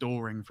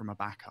restoring from a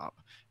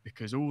backup,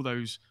 because all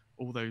those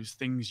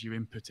things you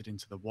inputted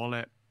into the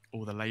wallet,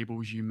 all the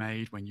labels you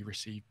made when you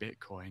received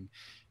Bitcoin,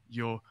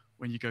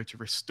 when you go to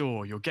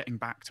restore, you're getting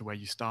back to where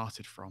you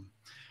started from.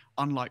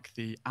 Unlike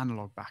the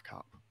analog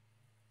backup,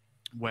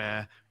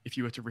 where if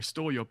you were to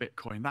restore your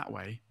Bitcoin that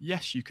way,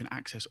 yes, you can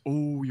access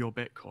all your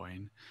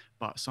Bitcoin,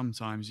 but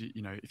sometimes,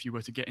 if you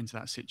were to get into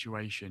that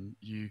situation,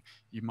 you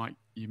might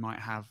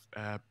have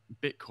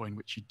Bitcoin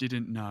which you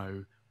didn't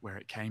know where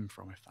it came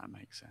from, if that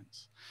makes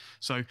sense.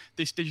 So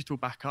this digital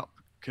backup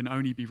can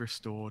only be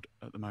restored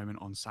at the moment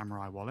on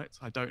Samourai Wallet.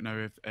 I don't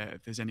know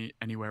if there's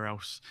anywhere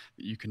else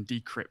that you can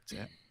decrypt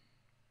it.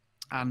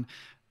 And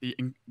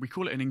we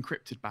call it an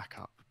encrypted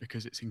backup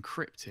because it's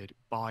encrypted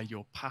by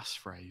your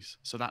passphrase.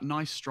 So that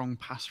nice strong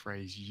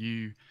passphrase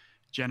you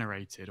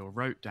generated or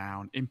wrote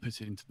down,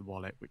 inputted into the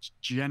wallet, which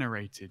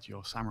generated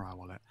your Samourai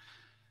wallet,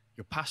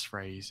 your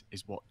passphrase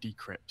is what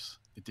decrypts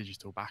the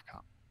digital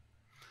backup.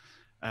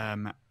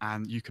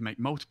 And you can make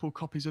multiple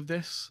copies of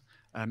this.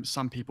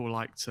 Some people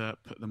like to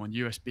put them on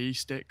USB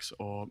sticks,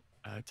 or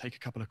take a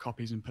couple of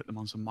copies and put them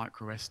on some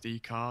micro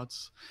SD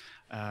cards.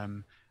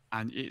 And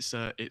it's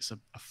a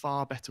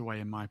far better way,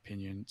 in my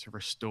opinion, to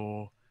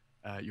restore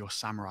your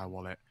Samourai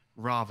wallet,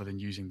 rather than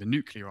using the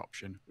nuclear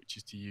option, which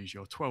is to use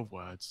your 12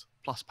 words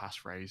plus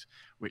passphrase,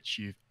 which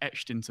you've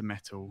etched into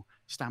metal,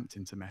 stamped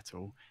into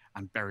metal,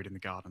 and buried in the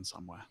garden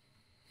somewhere.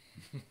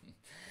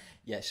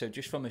 Yeah, so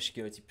just from a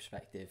security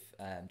perspective,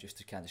 just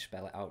to kind of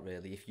spell it out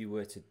really, if you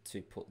were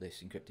to put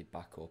this encrypted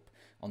backup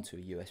onto a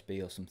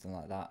USB or something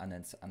like that, and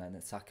an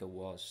attacker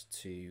was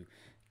to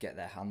get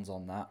their hands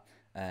on that,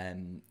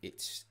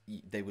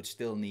 they would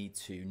still need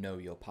to know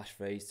your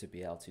passphrase to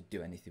be able to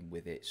do anything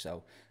with it.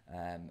 So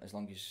as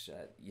long as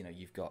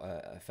you've got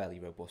a fairly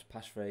robust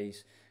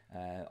passphrase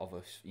of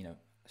a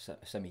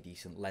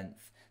semi-decent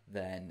length,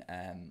 then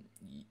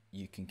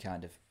you can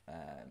kind of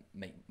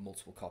make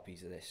multiple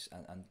copies of this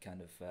and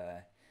kind of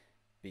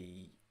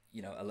be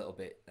a little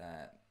bit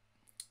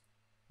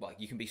well,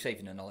 you can be safe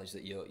in the knowledge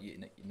that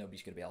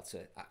nobody's going to be able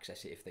to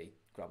access it if they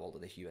grab hold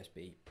of this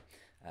USB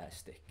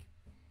stick.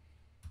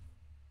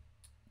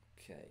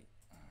 Okay,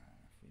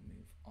 if we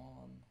move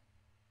on.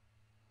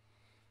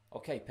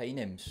 Okay,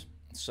 paynims.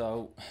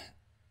 So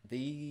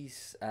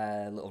these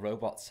little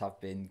robots have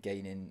been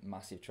gaining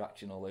massive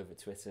traction all over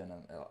Twitter, and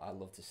I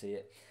love to see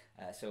it.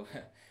 So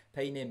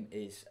paynim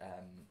is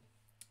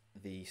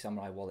the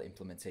Samourai Wallet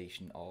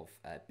implementation of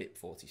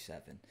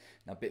BIP47.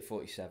 Now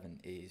BIP47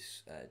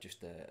 is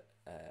just a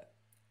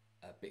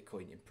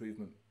Bitcoin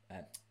improvement.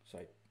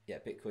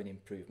 Bitcoin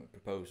improvement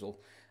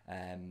proposal,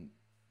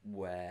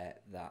 where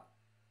that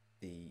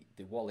the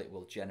wallet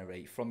will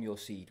generate from your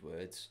seed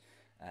words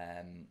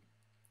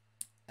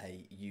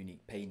a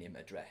unique paynim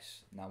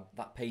address. Now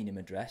that paynim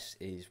address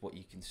is what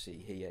you can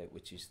see here,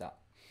 which is that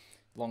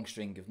long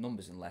string of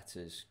numbers and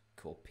letters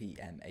called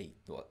PM8. It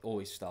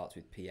always starts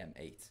with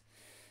PM8.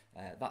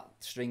 That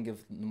string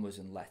of numbers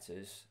and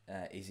letters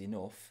is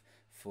enough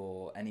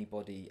for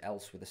anybody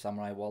else with a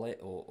Samourai wallet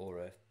or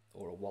a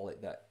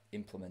wallet that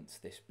implements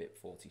this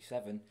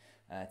BIP47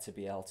 to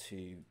be able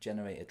to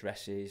generate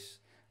addresses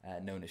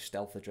known as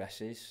stealth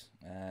addresses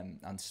and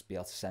be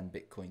able to send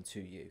Bitcoin to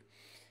you.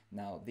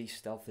 Now these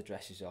stealth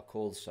addresses are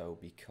called so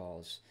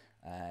because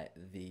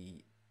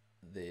the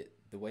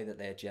way that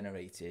they're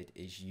generated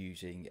is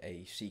using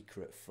a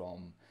secret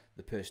from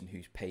the person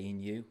who's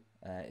paying you.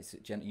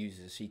 It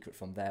uses a secret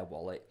from their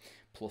wallet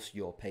plus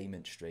your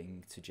payment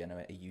string to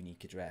generate a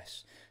unique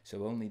address.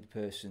 So only the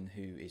person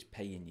who is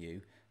paying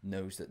you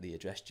knows that the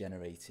address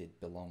generated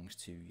belongs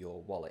to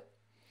your wallet.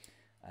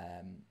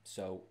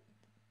 So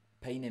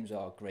paynims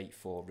are great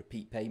for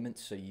repeat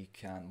payments, so you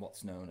can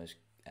what's known as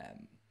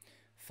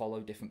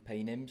follow different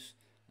paynims.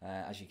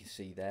 As you can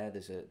see there,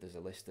 there's a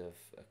list of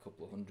a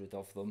couple of hundred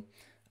of them.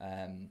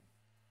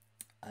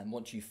 And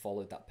once you've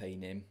followed that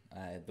paynim,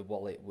 the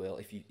wallet will,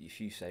 if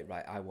you say,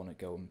 right, I want to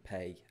go and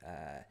pay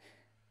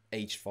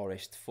Aged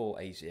Forest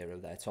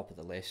 4A0, they're top of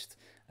the list,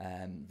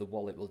 the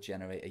wallet will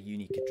generate a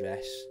unique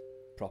address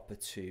proper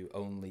to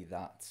only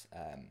that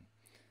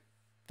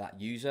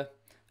user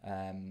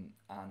and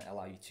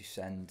allow you to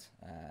send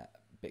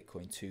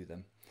Bitcoin to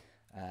them.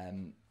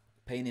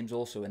 Paynims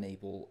also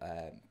enable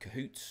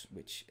Cahoots,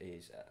 which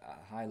is at a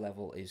high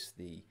level is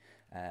the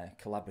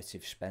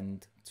collaborative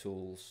spend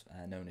tools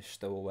known as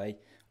Stowaway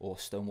or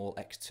Stonewall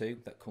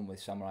X2 that come with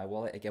Samourai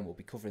Wallet. Again, we'll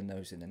be covering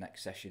those in the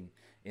next session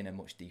in a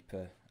much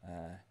deeper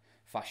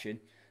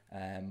fashion.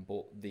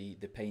 But the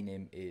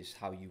paynim is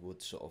how you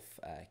would sort of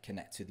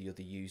connect to the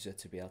other user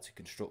to be able to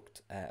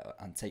construct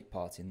and take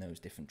part in those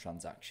different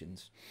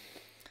transactions.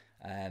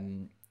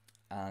 And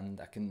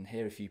I can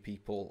hear a few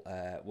people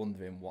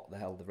wondering what the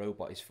hell the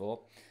robot is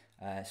for.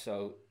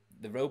 So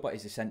the robot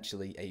is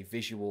essentially a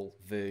visual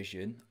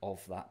version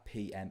of that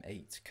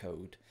PM8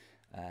 code.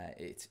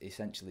 It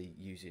essentially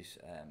uses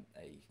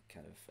a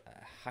kind of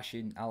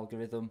hashing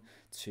algorithm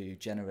to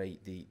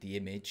generate the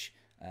image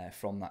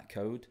from that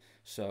code.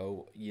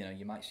 So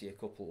you might see a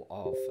couple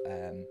of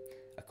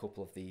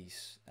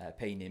these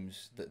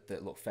paynims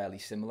that look fairly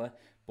similar,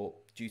 but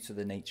due to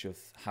the nature of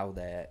how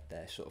they're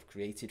sort of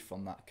created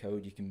from that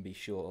code, you can be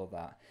sure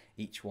that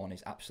each one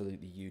is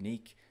absolutely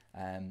unique,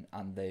 and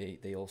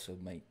they also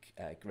make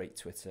great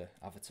Twitter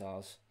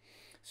avatars.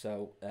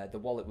 So the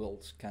wallet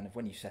will kind of,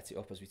 when you set it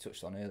up, as we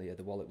touched on earlier,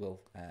 the wallet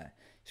will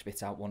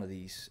spit out one of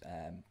these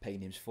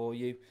paynims for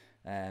you.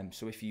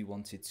 So if you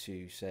wanted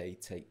to, say,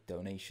 take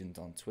donations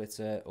on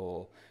Twitter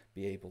or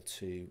be able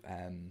to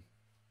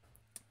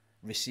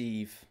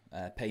receive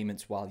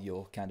payments while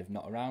you're kind of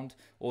not around,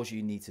 all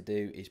you need to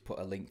do is put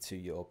a link to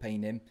your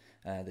paynim.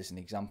 There's an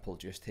example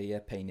just here,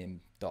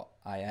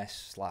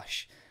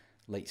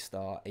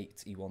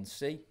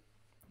 paynim.is/latestar8e1c.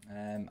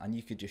 And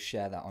you could just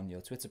share that on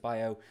your Twitter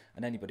bio,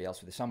 and anybody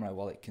else with a Samourai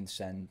wallet can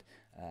send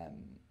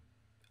an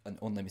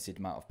unlimited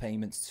amount of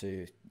payments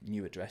to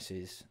new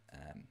addresses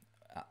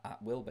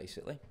at will,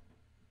 basically.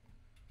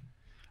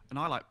 And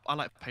I like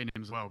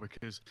paynims as well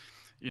because,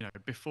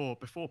 before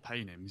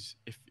paynims,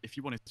 if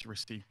you wanted to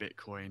receive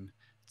Bitcoin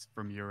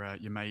from your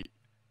mate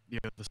the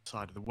other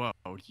side of the world,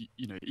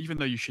 even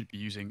though you should be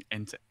using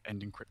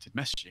end-to-end encrypted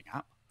messaging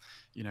app,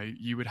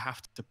 you would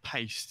have to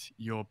paste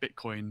your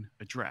Bitcoin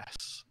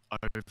address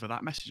over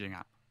that messaging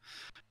app.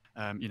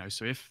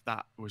 So if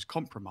that was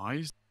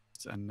compromised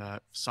and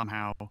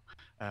somehow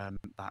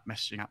that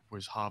messaging app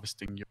was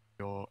harvesting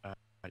your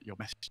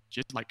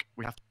messages, like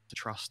we have to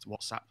trust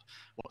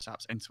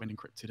WhatsApp's end-to-end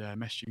encrypted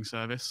messaging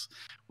service.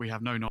 We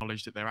have no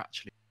knowledge that they're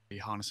actually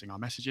harnessing our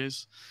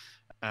messages.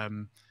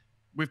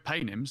 With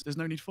paynims, there's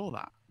no need for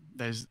that.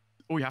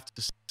 All you have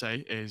to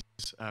say is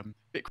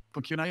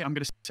Bitcoin Q&A. I'm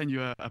going to send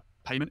you a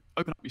payment.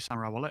 Open up your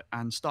Samourai wallet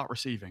and start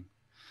receiving,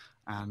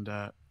 and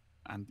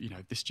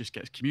this just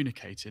gets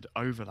communicated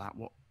over that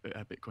what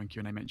Bitcoin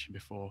Q&A mentioned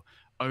before,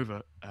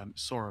 over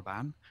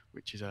Soroban,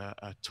 which is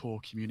a Tor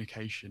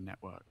communication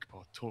network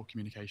or Tor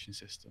communication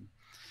system.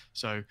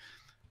 So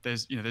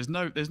there's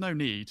no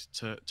need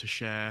to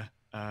share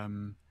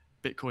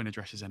Bitcoin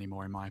addresses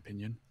anymore, in my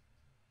opinion.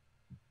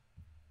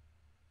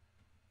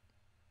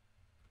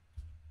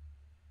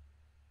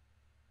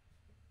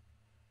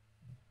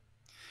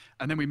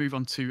 And then we move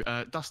on to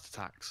dust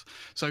attacks.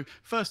 So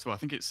first of all, I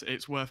think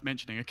it's worth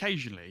mentioning.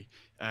 Occasionally,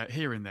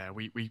 here and there,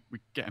 we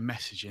get a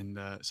message in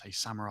the, say,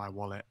 Samurai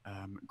Wallet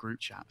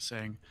group chat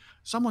saying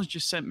someone's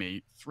just sent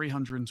me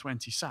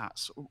 320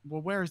 Sats.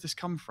 Well, where has this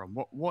come from?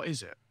 What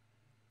is it?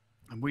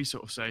 And we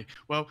sort of say,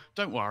 well,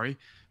 don't worry.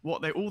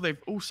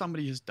 All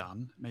somebody has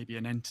done, maybe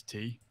an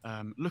entity,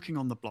 looking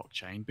on the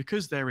blockchain,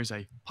 because there is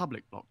a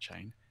public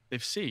blockchain.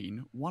 They've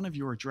seen one of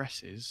your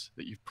addresses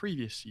that you've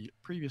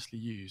previously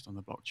used on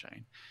the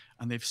blockchain,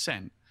 and they've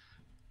sent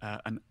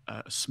a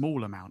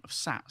small amount of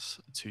Sats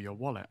to your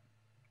wallet.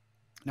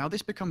 Now,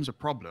 this becomes a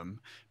problem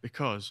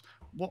because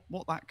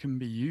what that can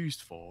be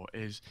used for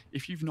is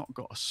if you've not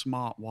got a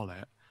smart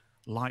wallet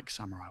like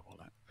Samurai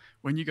Wallet,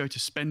 when you go to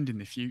spend in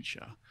the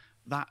future,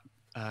 that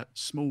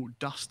small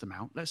dust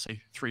amount, let's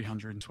say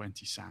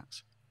 320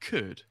 Sats,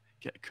 could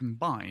get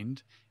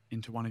combined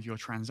into one of your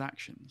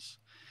transactions.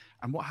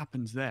 And what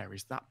happens there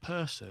is that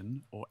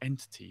person or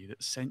entity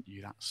that sent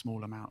you that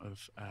small amount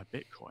of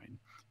Bitcoin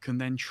can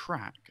then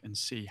track and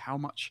see how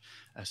much,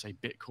 say,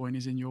 Bitcoin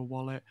is in your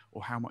wallet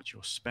or how much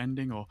you're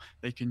spending, or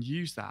they can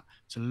use that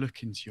to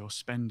look into your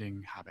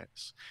spending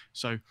habits.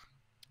 So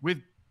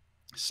with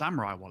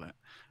Samurai Wallet,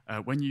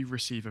 when you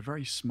receive a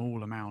very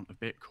small amount of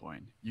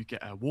Bitcoin, you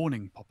get a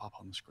warning pop up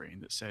on the screen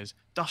that says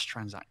dust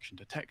transaction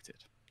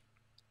detected.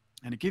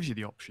 And it gives you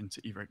the option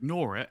to either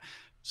ignore it,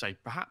 say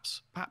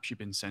perhaps you've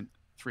been sent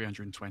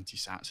 320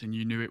 Sats and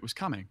you knew it was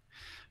coming,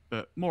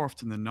 but more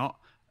often than not,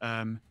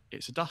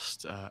 it's a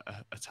dust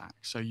attack.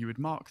 So you would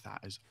mark that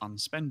as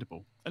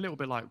unspendable. A little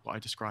bit like what I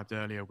described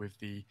earlier with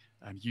the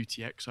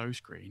UTXO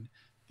screen.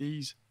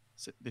 This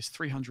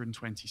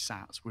 320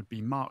 Sats would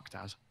be marked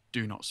as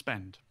do not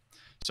spend.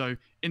 So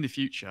in the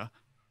future,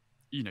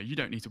 you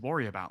don't need to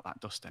worry about that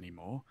dust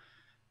anymore.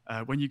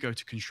 When you go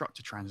to construct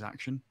a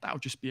transaction, that'll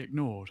just be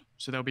ignored.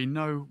 So there'll be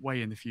no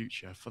way in the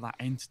future for that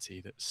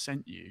entity that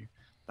sent you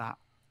that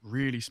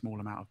really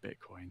small amount of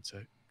Bitcoin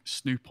to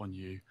snoop on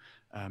you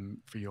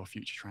for your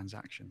future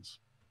transactions.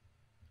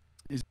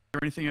 Is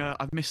there anything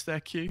I've missed there,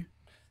 Q?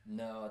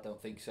 No, I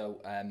don't think so.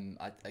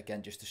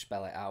 Again, just to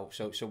spell it out.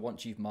 So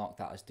once you've marked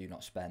that as do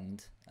not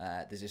spend,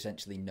 there's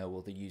essentially no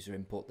other user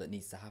input that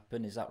needs to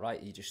happen. Is that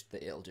right?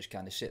 It'll just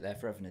kind of sit there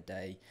forever and a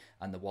day,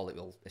 and the wallet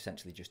will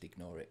essentially just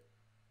ignore it.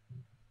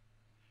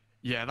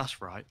 Yeah,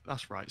 that's right.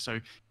 That's right.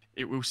 So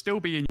it will still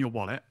be in your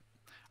wallet.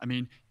 I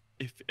mean,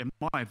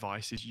 my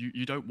advice is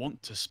you don't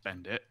want to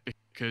spend it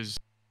because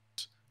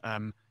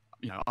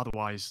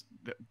otherwise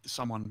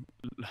someone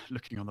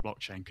looking on the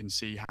blockchain can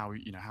see how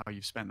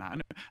you've spent that.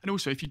 And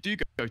also, if you do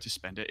go to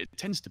spend it, it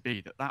tends to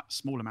be that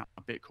small amount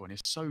of Bitcoin is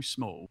so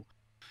small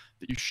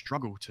that you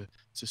struggle to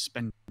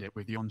spend it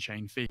with the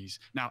on-chain fees.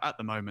 Now, at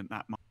the moment,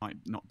 that might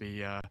not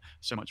be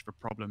so much of a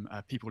problem.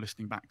 People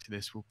listening back to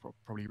this will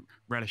probably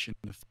relish in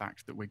the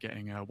fact that we're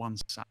getting 1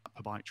 sat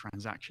per byte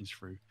transactions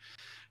through.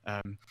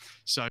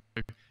 So,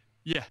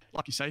 yeah,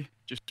 like you say,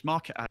 just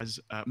mark it as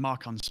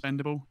mark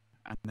unspendable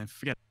and then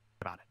forget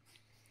about it.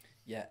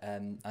 Yeah,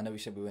 I know we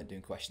said we weren't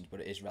doing questions,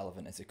 but it is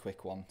relevant. It's a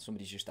quick one.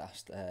 Somebody's just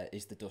asked,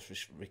 is the dust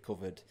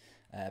recovered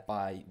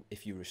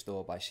if you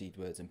restore by seed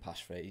words and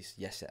passphrase?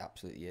 Yes, it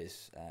absolutely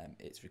is.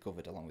 It's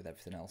recovered along with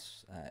everything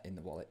else in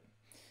the wallet.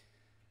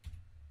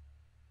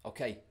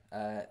 Okay,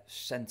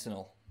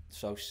 Sentinel.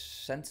 So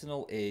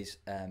Sentinel is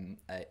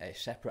a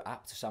separate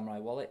app to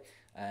Samourai Wallet,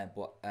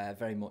 but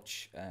very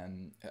much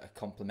a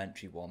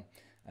complementary one.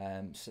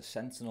 So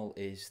Sentinel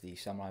is the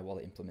Samourai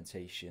Wallet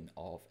implementation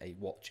of a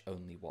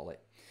watch-only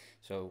wallet.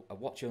 So a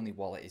watch-only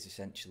wallet is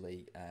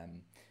essentially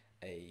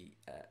a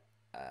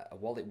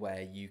wallet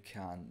where you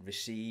can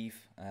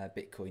receive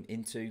Bitcoin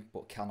into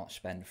but cannot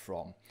spend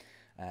from.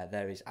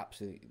 There is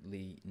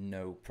absolutely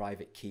no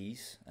private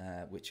keys,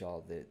 which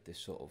are the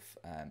sort of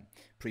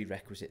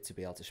prerequisite to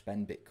be able to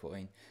spend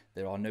Bitcoin.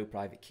 There are no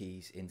private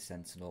keys in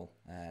Sentinel.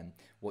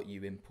 What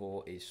you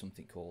import is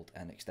something called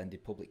an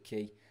extended public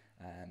key,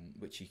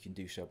 which you can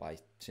do so by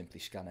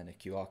simply scanning a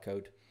QR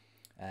code,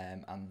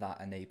 and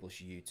that enables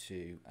you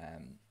to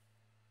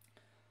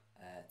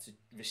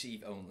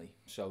receive only.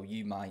 So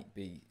you might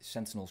be,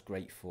 Sentinel's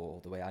great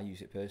for, the way I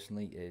use it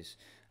personally is,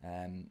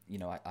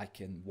 I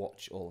can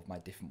watch all of my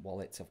different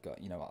wallets. I've got,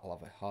 I'll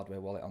have a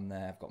hardware wallet on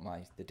there. I've got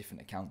the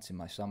different accounts in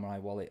my Samourai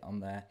wallet on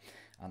there,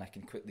 and I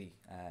can quickly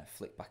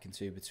flick back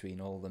and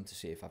between all of them to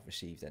see if I've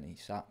received any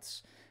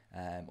sats,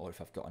 or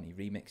if I've got any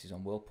remixes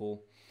on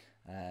Whirlpool.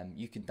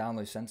 You can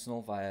download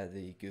Sentinel via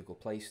the Google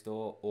Play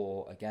Store,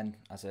 or again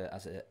as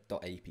a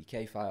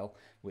 .apk file,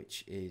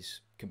 which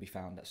can be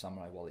found at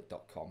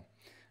samuraiwallet.com.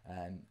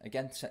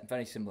 Again,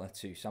 very similar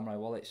to Samourai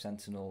Wallet,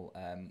 Sentinel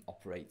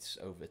operates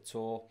over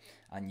Tor,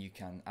 and you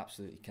can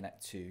absolutely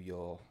connect to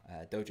your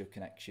Dojo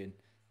connection,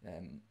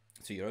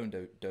 to your own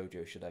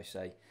Dojo, should I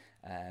say.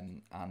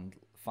 And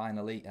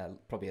finally,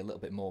 probably a little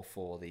bit more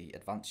for the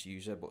advanced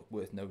user, but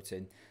worth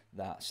noting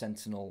that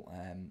Sentinel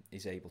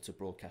is able to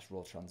broadcast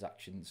raw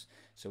transactions.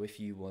 So if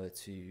you were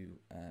to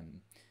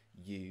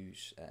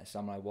use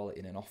Samurai Wallet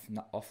in an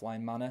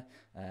offline manner.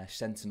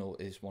 Sentinel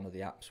is one of the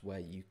apps where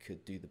you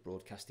could do the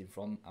broadcasting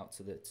from out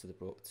to the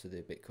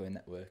Bitcoin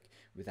network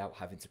without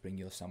having to bring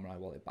your Samurai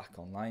Wallet back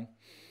online.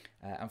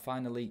 And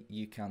finally,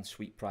 you can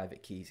sweep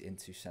private keys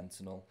into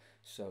Sentinel.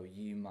 So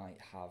you might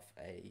have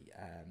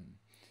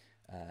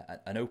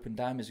an open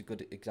dime is a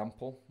good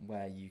example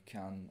where you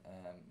can,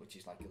 which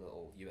is like a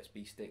little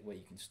USB stick where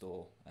you can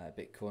store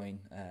Bitcoin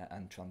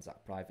and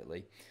transact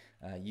privately.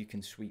 You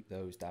can sweep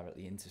those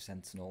directly into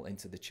Sentinel,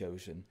 into the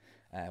chosen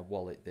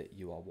wallet that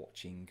you are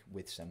watching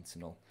with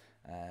Sentinel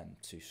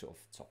to sort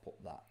of top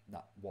up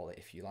that wallet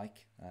if you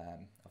like.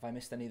 Have I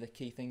missed any of the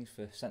key things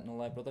for Sentinel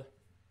there, brother?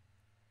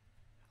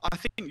 I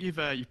think you've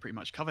pretty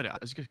much covered it. I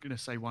was just going to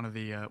say one of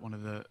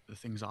the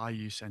things I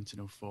use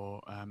Sentinel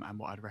for, and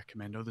what I'd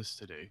recommend others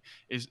to do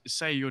is,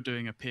 say you're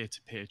doing a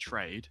peer-to-peer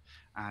trade,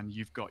 and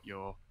you've got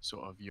your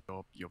sort of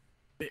your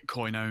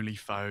Bitcoin only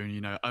phone, you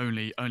know,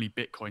 only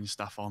Bitcoin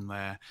stuff on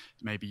there.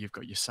 Maybe you've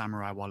got your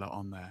Samurai wallet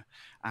on there,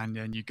 and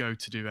then you go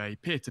to do a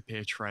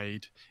peer-to-peer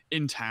trade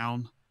in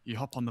town. You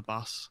hop on the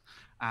bus,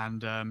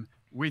 and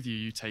with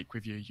you take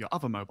with you your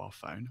other mobile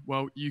phone.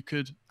 Well, you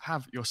could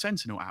have your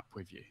Sentinel app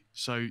with you,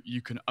 so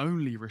you can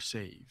only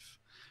receive,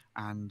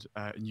 and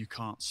you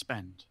can't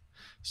spend.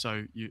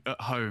 So you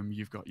at home,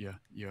 you've got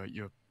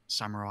your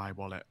Samurai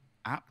Wallet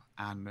app,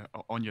 and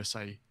on your,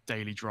 say,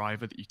 daily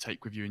driver that you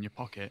take with you in your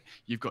pocket,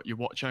 you've got your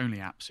watch only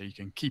app, so you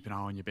can keep an eye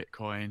on your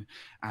Bitcoin,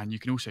 and you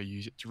can also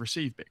use it to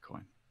receive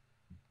Bitcoin.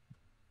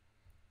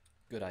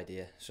 Good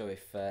idea. So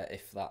if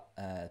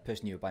that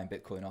person you were buying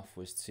Bitcoin off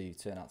was to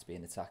turn out to be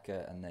an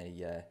attacker and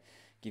they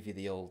give you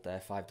the old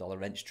 $5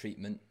 wrench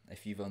treatment,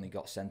 if you've only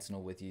got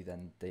Sentinel with you,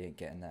 then they ain't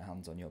getting their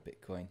hands on your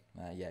Bitcoin.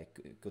 Yeah,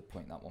 good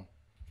point, that one.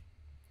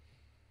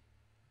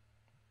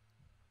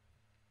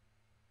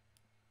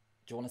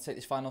 Do you want to take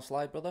this final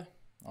slide, brother?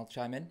 I'll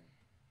chime in.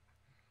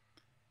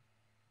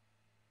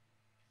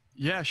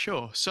 Yeah,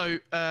 sure. So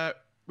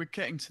we're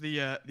getting to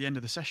the end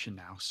of the session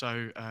now.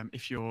 So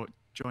if you're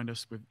joined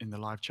us in the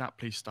live chat,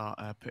 please start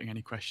putting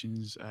any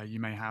questions you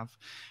may have.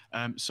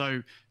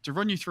 So to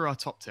run you through our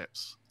top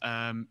tips.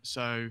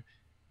 So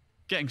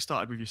getting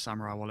started with your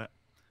Samurai wallet,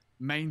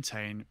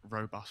 maintain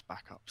robust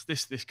backups.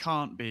 This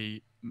can't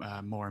be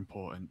more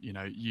important. You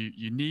know,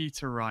 you need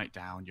to write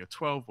down your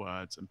 12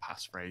 words and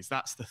passphrase.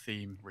 That's the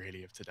theme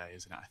really of today,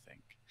 isn't it? I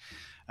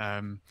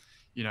think.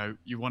 You know,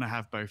 you want to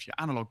have both your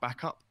analog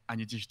backup and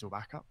your digital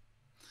backup.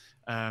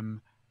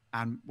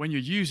 And when you're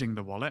using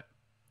the wallet,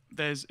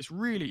 it's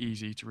really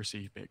easy to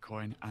receive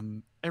Bitcoin.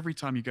 And every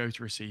time you go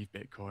to receive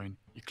Bitcoin,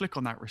 you click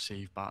on that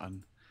receive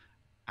button,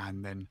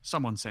 and then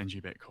someone sends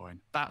you Bitcoin.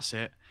 That's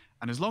it.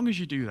 And as long as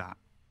you do that,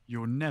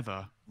 you'll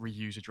never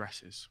reuse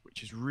addresses,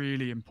 which is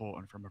really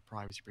important from a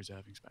privacy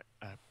preserving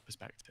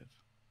perspective.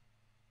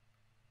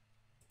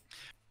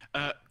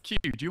 Q,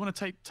 do you want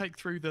to take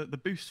through the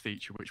boost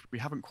feature, which we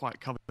haven't quite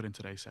covered in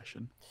today's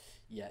session?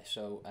 Yeah,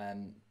 so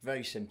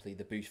very simply,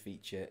 the boost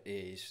feature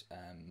is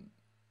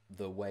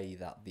the way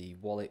that the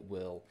wallet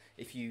will,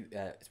 if you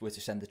were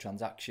to send the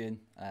transaction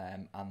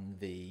and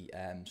the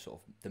sort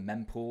of the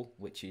mempool,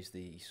 which is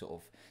the sort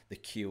of the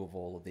queue of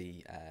all of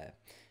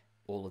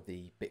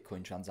the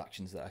Bitcoin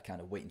transactions that are kind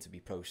of waiting to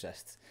be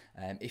processed.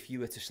 If you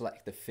were to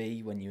select the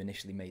fee when you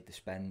initially made the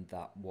spend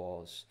that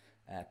was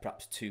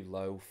perhaps too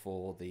low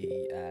for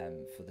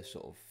the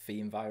sort of fee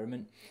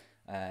environment,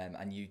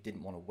 and you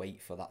didn't want to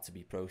wait for that to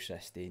be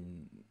processed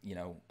in, you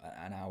know,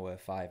 an hour,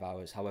 5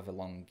 hours, however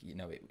long, you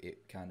know,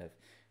 it kind of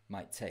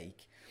might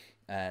take.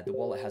 The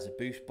wallet has a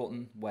boost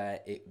button where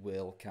it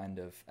will kind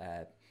of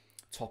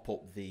top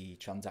up the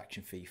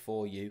transaction fee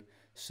for you,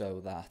 so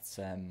that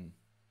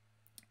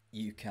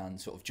you can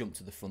sort of jump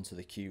to the front of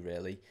the queue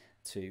really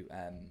to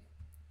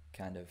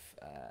kind of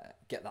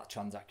get that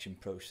transaction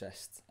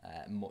processed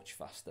much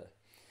faster.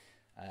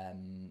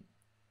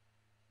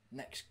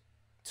 Next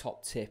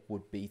top tip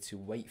would be to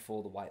wait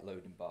for the white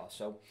loading bar.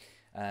 So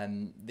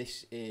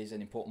this is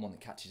an important one that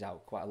catches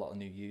out quite a lot of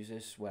new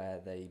users, where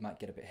they might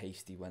get a bit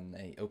hasty when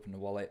they open the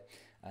wallet,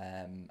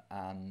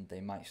 and they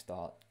might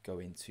start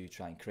going to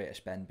try and create a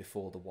spend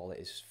before the wallet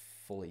is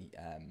fully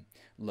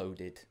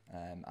loaded,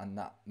 and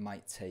that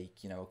might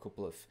take, you know,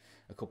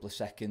 a couple of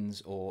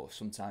seconds, or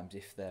sometimes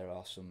if there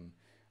are some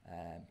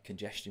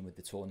congestion with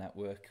the Tor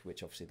network,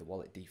 which obviously the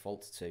wallet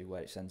defaults to,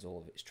 where it sends all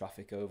of its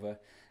traffic over,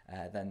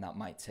 then that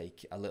might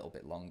take a little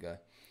bit longer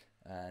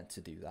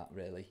to do that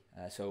really.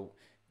 So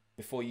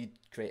before you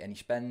create any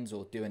spends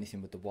or do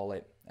anything with the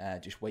wallet,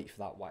 just wait for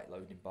that white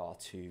loading bar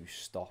to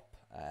stop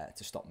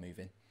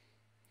moving.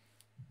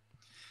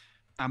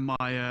 And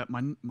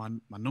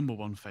my number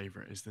one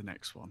favorite is the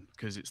next one,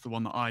 because it's the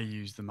one that I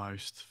use the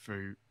most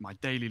through my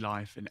daily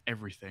life and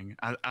everything.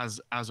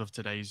 As of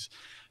today's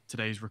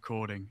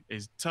recording,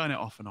 is turn it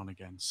off and on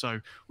again. So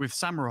with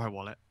Samurai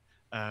Wallet,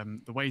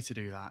 the way to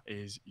do that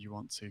is you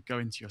want to go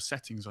into your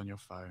settings on your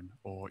phone,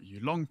 or you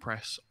long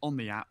press on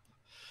the app,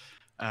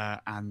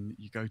 and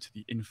you go to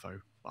the info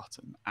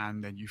button,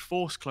 and then you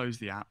force close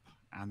the app,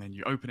 and then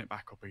you open it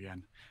back up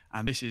again.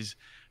 And this is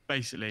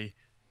basically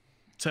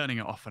turning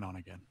it off and on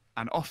again.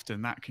 And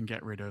often that can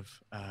get rid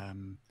of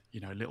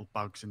little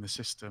bugs in the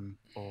system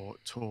or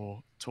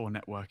Tor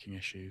networking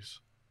issues.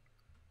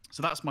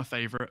 So that's my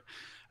favorite.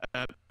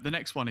 The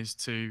next one is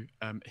to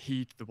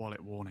heed the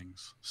wallet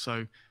warnings.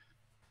 So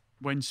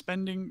when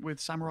spending with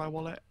Samourai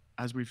Wallet,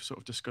 as we've sort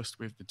of discussed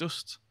with the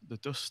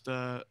dust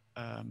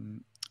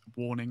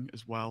warning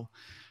as well,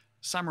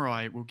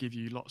 Samourai will give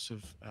you lots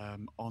of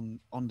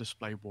on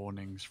display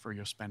warnings for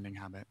your spending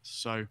habits.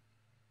 So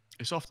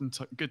it's often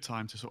a good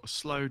time to sort of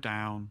slow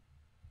down.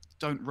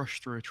 Don't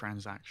rush through a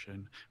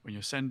transaction when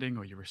you're sending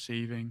or you're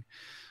receiving,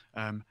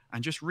 and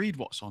just read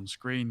what's on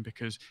screen,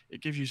 because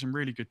it gives you some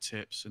really good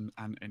tips,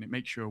 and it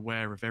makes you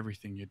aware of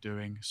everything you're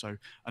doing. So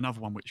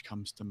another one which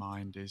comes to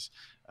mind is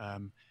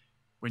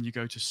when you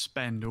go to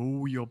spend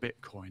all your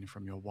Bitcoin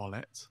from your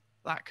wallet,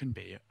 that can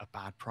be a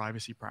bad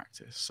privacy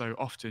practice. So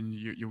often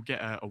you'll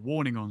get a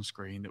warning on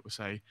screen that will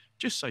say,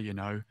 just so you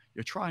know,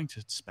 you're trying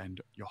to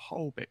spend your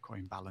whole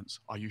Bitcoin balance.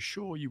 Are you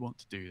sure you want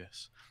to do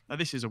this? Now,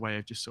 this is a way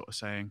of just sort of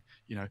saying,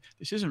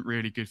 this isn't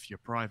really good for your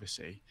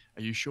privacy.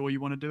 Are you sure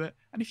you want to do it?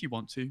 And if you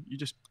want to, you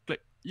just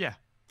click, yeah.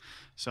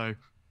 So,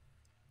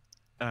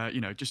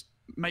 just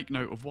make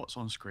note of what's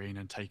on screen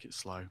and take it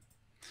slow.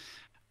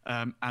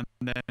 And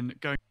then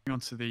going on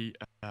to the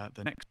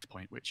next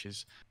point, which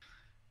is,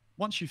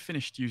 once you've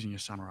finished using your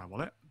Samourai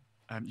Wallet,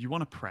 you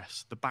want to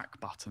press the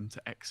back button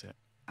to exit.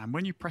 And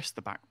when you press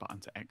the back button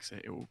to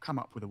exit, it will come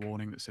up with a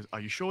warning that says, are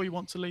you sure you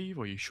want to leave,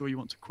 or are you sure you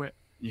want to quit?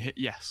 And you hit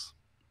yes.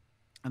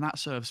 And that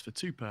serves for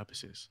two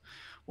purposes.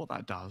 What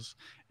that does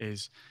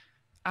is,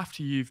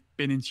 after you've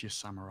been into your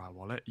Samourai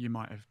Wallet, you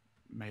might have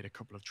made a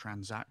couple of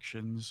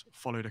transactions,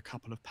 followed a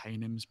couple of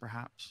paynims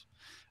perhaps.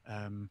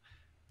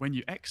 When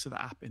you exit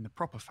the app in the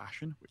proper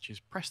fashion, which is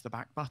press the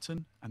back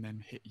button and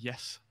then hit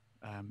yes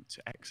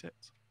to exit,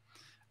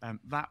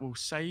 that will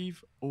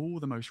save all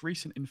the most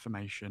recent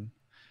information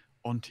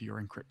onto your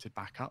encrypted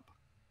backup.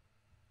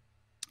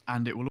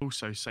 And it will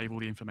also save all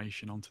the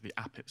information onto the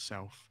app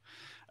itself.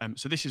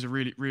 So this is a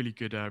really, really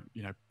good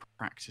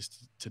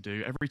practice to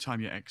do. Every time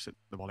you exit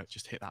the wallet,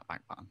 just hit that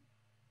back button.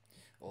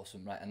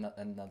 Awesome, right?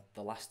 And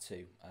the last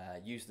two,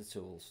 use the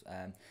tools.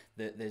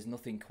 There's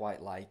nothing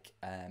quite like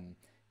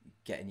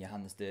getting your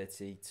hands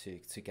dirty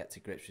to get to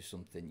grips with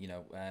something.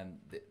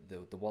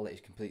 The wallet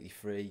is completely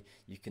free.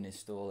 You can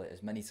install it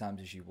as many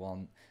times as you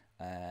want.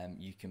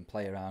 You can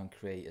play around,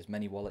 create as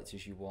many wallets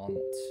as you want,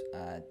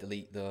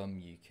 delete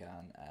them. You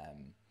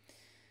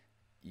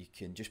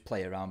can just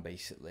play around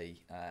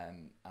basically,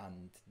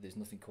 and there's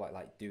nothing quite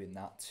like doing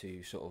that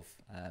to sort of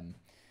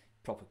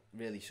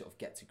really sort of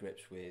get to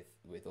grips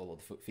with all of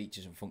the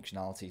features and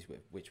functionalities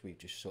which we've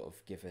just sort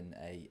of given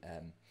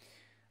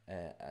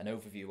an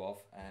overview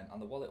of.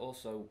 And the wallet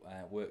also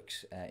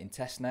works in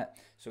testnet.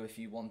 So if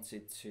you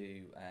wanted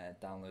to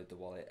download the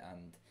wallet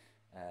and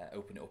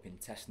open it up in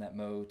testnet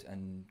mode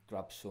and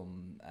grab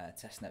some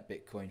testnet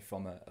Bitcoin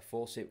from a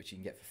faucet, which you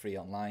can get for free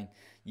online,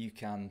 you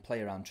can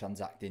play around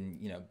transacting.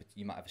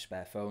 You might have a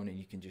spare phone and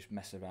you can just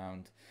mess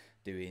around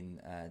doing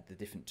the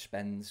different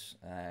spends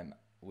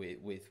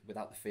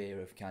without the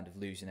fear of kind of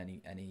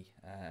losing any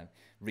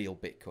real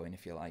Bitcoin,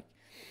 if you like.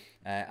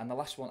 And the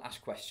last one,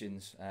 ask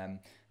questions.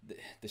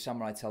 The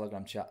Samourai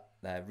Telegram chat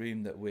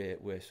room that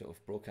we're sort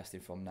of broadcasting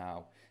from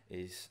now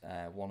is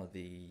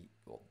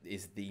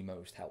is the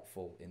most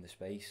helpful in the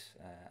space.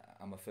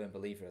 I'm a firm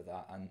believer of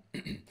that, and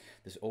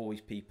there's always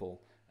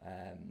people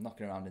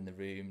knocking around in the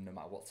room, no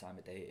matter what time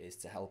of day it is,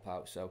 to help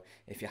out. So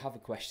if you have a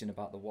question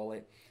about the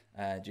wallet,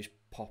 just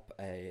pop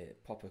a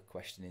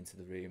question into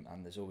the room,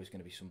 and there's always going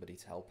to be somebody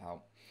to help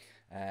out.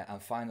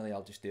 And finally,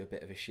 I'll just do a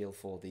bit of a shield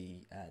for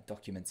the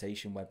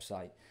documentation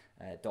website,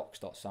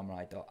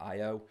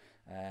 docs.samourai.io.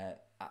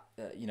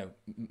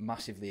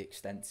 Massively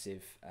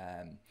extensive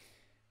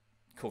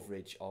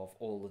coverage of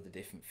all of the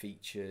different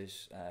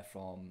features,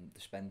 from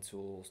the spend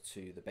tools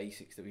to the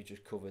basics that we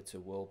just covered, to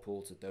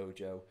Whirlpool, to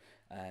Dojo.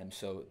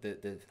 So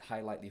the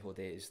high likelihood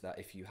is that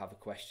if you have a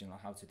question on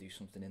how to do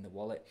something in the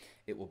wallet,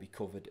 it will be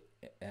covered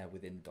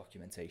within the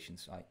documentation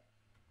site.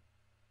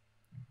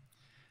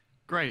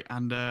 Great.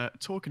 And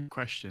talking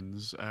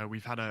questions,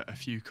 we've had a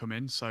few come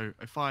in. So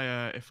if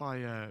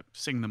I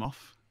sing them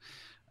off,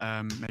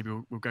 maybe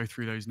we'll go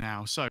through those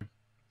now. So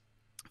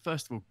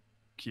first of all,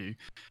 Q,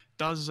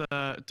 does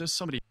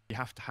somebody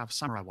have to have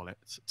Samourai Wallet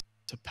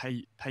to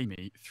pay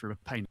me through a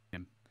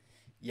paynim?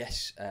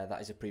 Yes,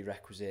 that is a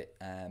prerequisite.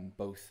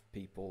 Both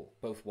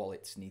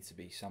wallets need to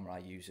be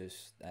Samourai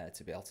users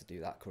to be able to do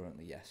that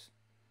currently, yes.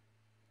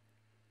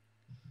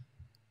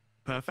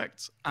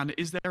 Perfect. And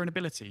is there an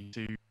ability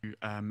to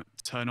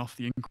turn off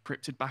the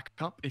encrypted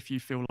backup if you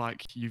feel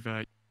like you've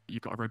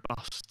got a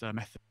robust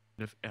method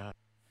of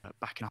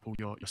backing up all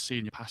your seed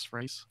and your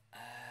passphrase?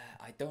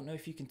 I don't know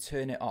if you can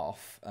turn it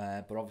off,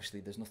 but obviously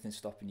there's nothing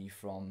stopping you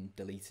from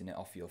deleting it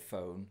off your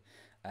phone.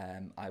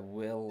 I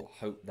will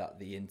hope that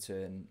the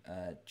intern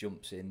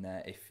jumps in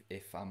there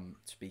if I'm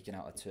speaking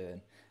out of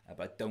turn,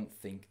 but I don't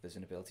think there's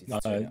an ability to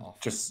turn it off.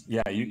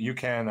 You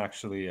can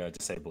actually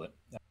disable it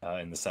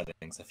in the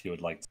settings if you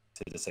would like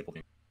to disable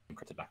the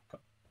encrypted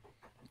backup.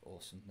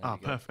 Awesome. There we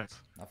go. Perfect.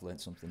 I've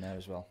learned something there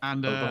as well.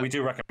 And But we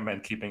do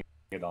recommend keeping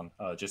it on,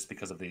 just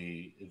because of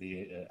the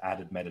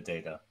added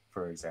metadata.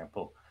 For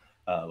example,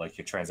 like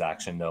your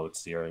transaction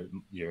notes, your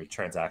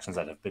transactions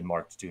that have been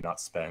marked do not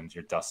spend,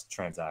 your dust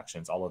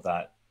transactions, all of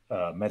that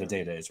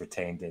metadata is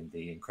retained in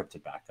the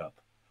encrypted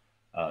backup.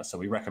 So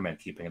we recommend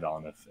keeping it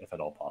on if at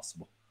all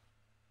possible.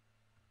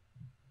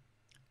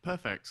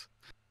 perfect.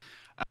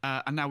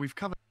 And now we've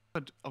covered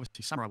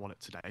obviously Samourai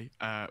Wallet today,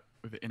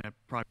 in a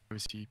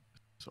privacy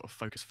sort of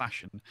focused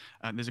fashion.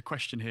 And there's a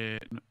question here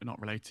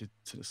not related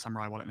to the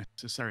Samourai Wallet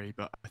necessarily,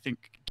 but I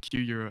think Q,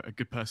 you're a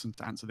good person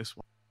to answer this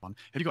one.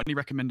 Have you got any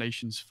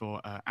recommendations for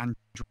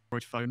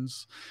Android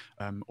phones,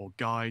 or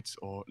guides,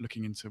 or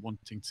looking into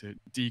wanting to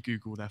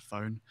de-Google their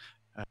phone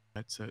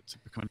to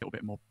become a little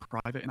bit more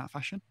private in that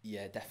fashion?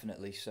 Yeah,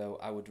 definitely. So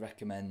I would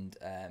recommend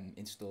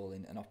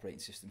installing an operating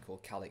system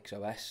called Calyx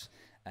OS,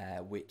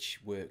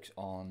 which works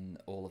on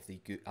all of the,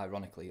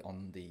 ironically,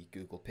 on the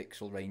Google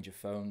Pixel range of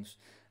phones.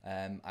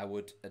 I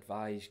would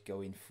advise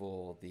going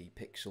for the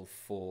Pixel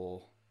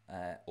 4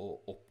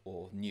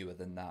 or newer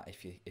than that,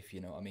 if you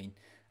know what I mean.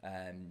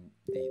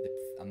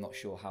 I'm not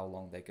sure how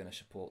long they're going to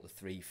support the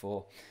 3,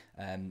 4.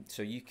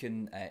 So you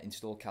can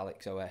install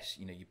Calyx OS.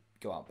 You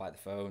go out, buy the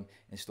phone,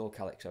 install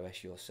Calyx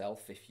OS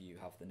yourself if you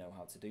have the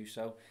know-how to do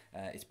so.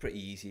 It's pretty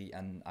easy,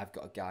 and I've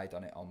got a guide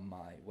on it on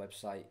my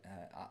website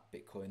at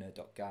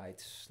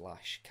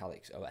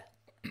bitcoiner.guide/CalyxOS.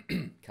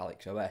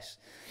 Calyx OS.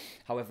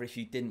 However, if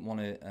you didn't want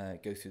to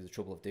go through the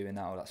trouble of doing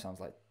that, or that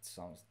sounds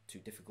too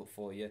difficult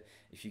for you,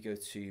 if you go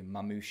to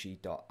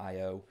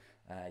mamushi.io,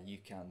 you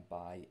can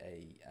buy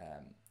a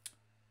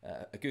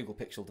Google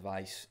Pixel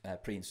device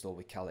pre-installed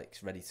with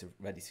Calyx, ready to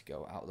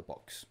go out of the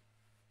box.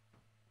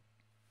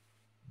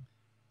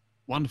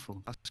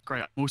 Wonderful, that's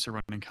great. I'm also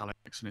running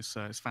Calyx, and it's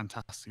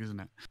fantastic, isn't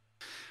it?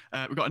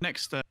 We've got a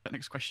next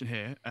question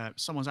here.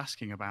 Someone's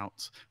asking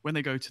about when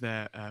they go to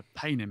their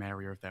paynim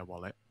area of their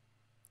wallet.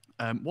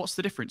 What's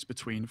the difference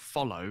between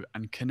follow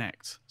and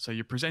connect? So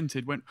you're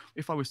presented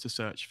if I was to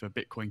search for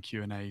Bitcoin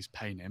Q&A's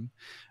paynim,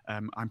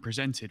 I'm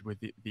presented with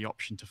the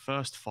option to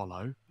first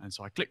follow, and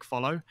so I click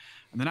follow,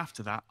 and then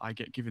after that I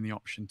get given the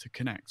option to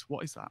connect.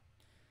 What is that?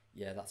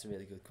 Yeah, that's a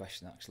really good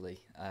question,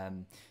 actually.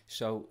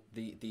 So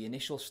the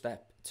initial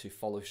step to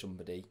follow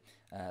somebody,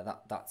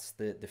 that's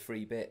the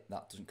free bit.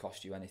 That doesn't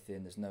cost you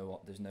anything. There's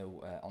no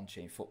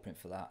on-chain footprint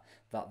for that.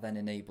 That then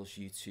enables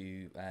you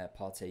to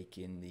partake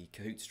in the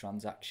Cahoots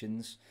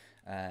transactions.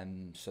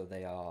 So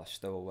they are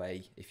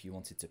Stowaway if you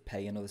wanted to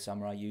pay another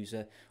Samourai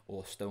user,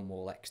 or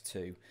Stonewall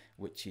X2,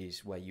 which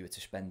is where you were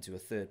to spend to a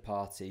third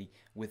party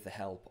with the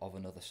help of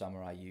another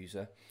Samourai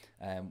user.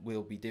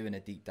 We'll be doing a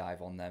deep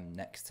dive on them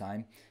next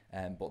time,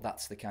 but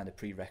that's the kind of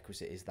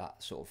prerequisite, is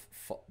that sort of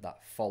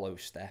that follow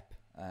step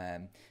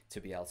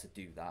to be able to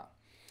do that.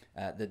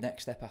 The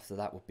next step after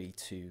that would be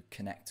to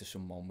connect to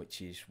someone,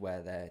 which is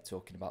where they're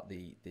talking about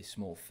the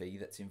small fee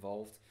that's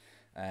involved.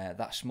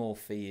 That small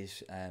fee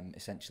is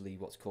essentially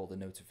what's called a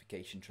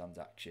notification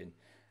transaction,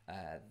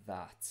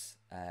 that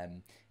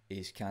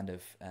is kind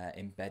of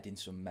embedding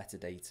some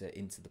metadata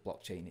into the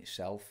blockchain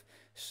itself,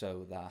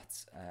 so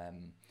that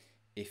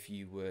if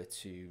you were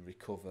to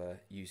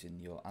recover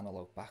using your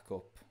analog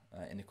backup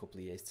in a couple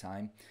of years'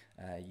 time,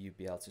 you'd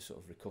be able to sort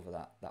of recover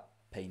that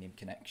paynim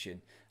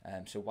connection.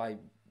 So why,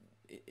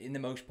 in the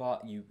most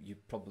part, you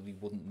probably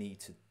wouldn't need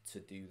to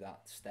do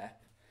that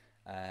step.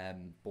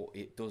 But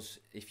it does,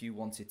 if you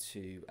wanted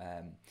to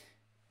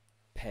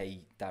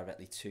pay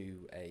directly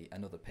to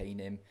another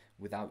paynim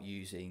without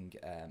using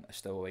a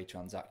stowaway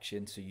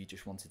transaction, so you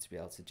just wanted to be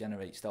able to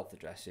generate stealth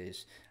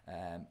addresses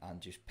and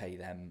just pay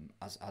them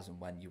as and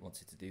when you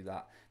wanted to do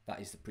that, that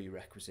is the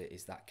prerequisite,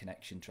 is that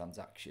connection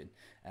transaction.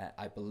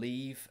 I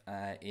believe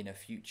in a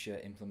future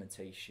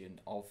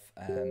implementation of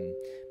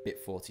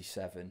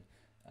Bit47,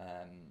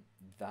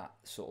 that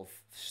sort of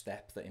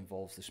step that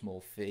involves the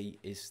small fee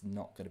is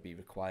not going to be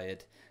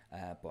required,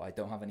 but I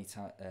don't have any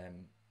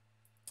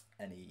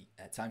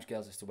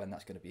timescales as to when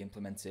that's going to be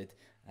implemented,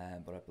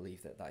 but I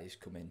believe that is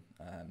coming.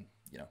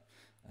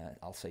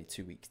 I'll say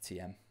 2-week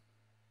TM.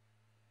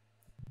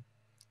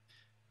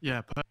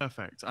 Yeah,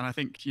 perfect. And I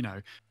think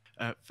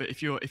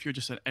if you're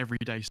just an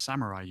everyday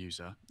Samourai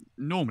user,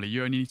 normally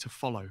you only need to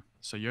follow.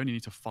 So you only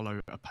need to follow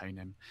a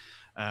paynim.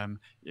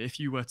 If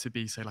you were to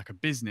be, say, like a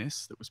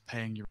business that was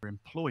paying your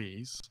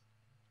employees,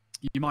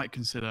 you might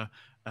consider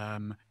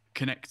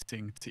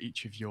connecting to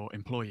each of your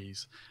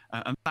employees,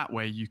 and that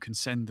way you can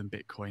send them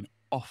Bitcoin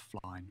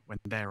offline when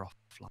they're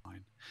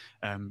offline.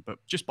 But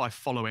just by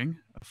following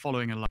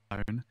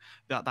alone,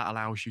 that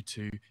allows you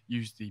to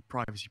use the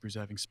privacy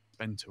preserving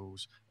spend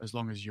tools as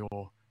long as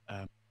the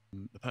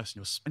person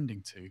you're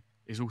spending to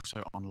is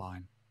also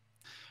online.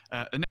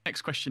 The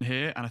next question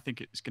here, and I think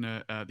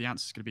the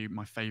answer is gonna be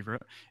my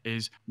favorite,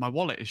 is my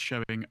wallet is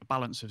showing a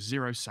balance of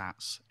 0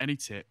 sats. Any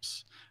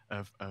tips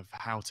of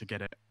how to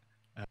get it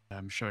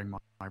showing my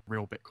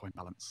real Bitcoin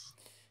balance?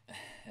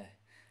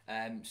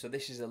 So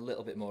this is a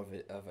little bit more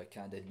of a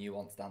kind of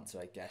nuanced answer,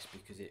 I guess,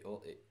 because it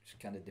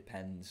kind of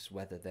depends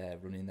whether they're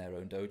running their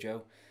own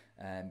dojo.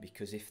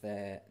 because if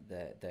they're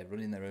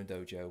running their own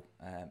dojo,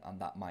 and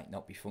that might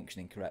not be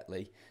functioning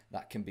correctly,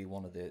 that can be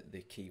one of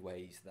the key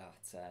ways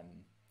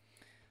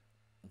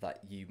that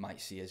you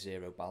might see a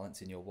zero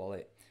balance in your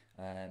wallet.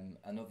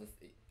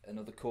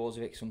 Another cause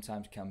of it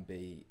sometimes can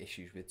be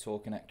issues with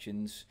Tor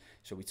connections.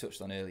 So we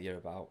touched on earlier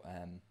about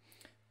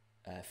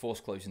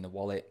force closing the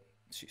wallet,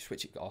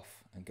 switch it off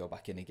and go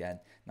back in again.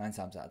 9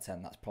 times out of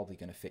 10, that's probably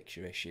going to fix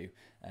your issue.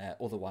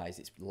 Otherwise,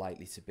 it's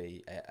likely to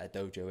be a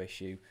dojo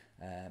issue,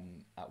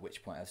 at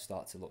which point I'll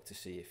start to look to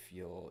see if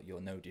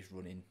your node is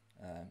running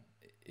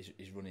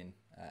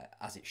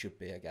as it should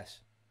be, I guess.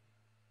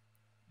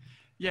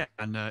 Yeah,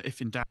 and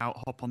if in doubt,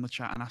 hop on the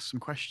chat and ask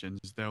some questions.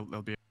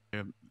 There'll be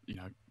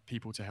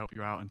people to help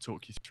you out and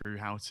talk you through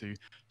how to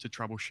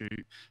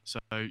troubleshoot. So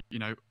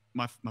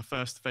my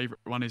first favorite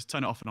one is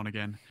turn it off and on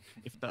again.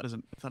 If that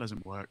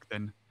doesn't work,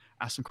 then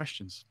ask some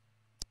questions.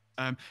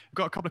 We've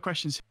got a couple of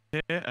questions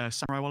here.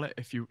 Samourai Wallet,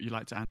 if you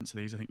like to answer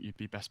these, I think you'd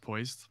be best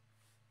poised.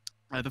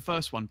 The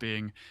first one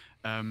being,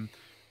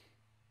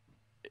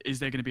 is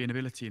there going to be an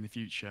ability in the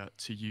future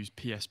to use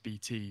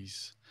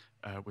PSBTs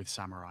with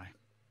Samourai?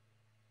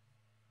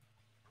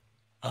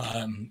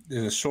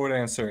 The short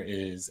answer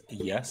is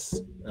yes.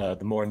 The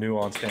more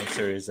nuanced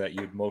answer is that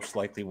you'd most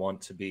likely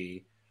want to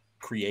be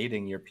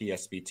creating your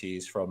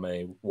PSBTs from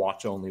a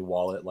watch-only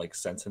wallet like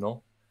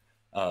Sentinel,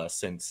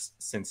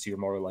 since you're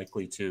more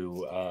likely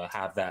to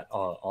have that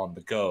on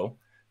the go.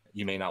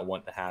 You may not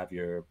want to have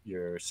your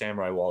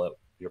Samourai wallet,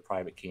 your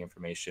private key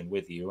information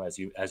with you, as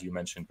you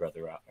mentioned,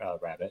 Brother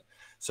Rabbit.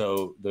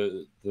 So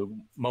the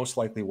most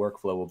likely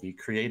workflow will be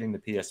creating the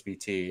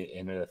PSBT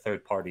in a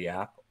third-party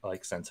app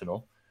like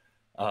Sentinel,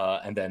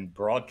 and then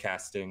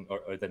broadcasting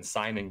or then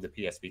signing the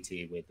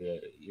PSBT with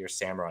your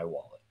Samourai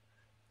wallet,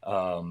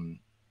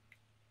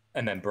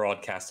 and then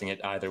broadcasting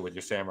it either with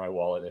your Samourai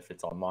wallet if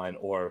it's online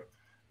or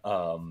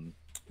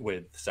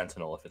with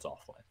Sentinel if it's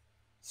offline.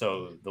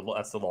 So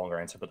that's the longer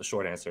answer, but the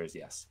short answer is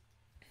yes.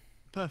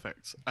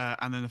 Perfect.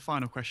 And then the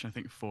final question I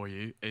think for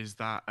you is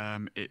that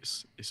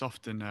it's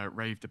often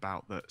raved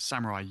about that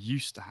Samourai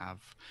used to have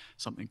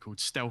something called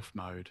stealth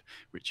mode,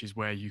 which is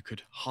where you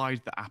could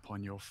hide the app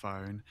on your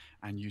phone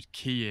and you'd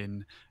key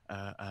in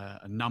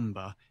a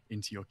number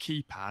into your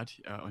keypad,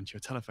 onto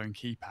your telephone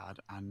keypad,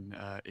 and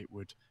it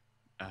would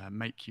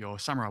make your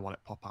Samourai wallet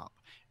pop up.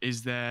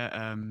 Is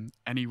there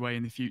any way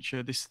in the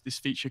future this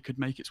feature could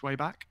make its way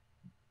back?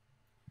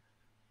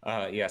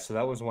 Yeah, so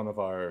that was one of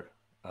our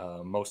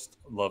most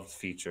loved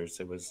features.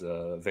 It was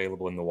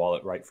available in the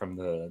wallet right from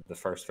the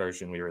first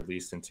version we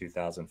released in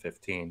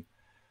 2015,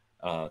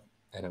 and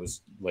it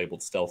was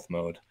labeled stealth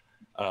mode.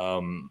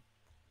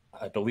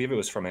 I believe it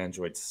was from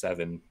Android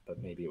 7,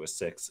 but maybe it was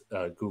 6.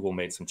 Google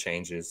made some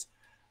changes.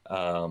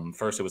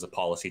 First, it was a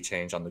policy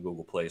change on the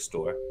Google Play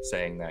Store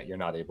saying that you're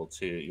not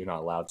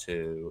allowed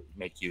to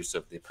make use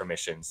of the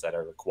permissions that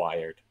are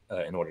required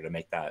in order to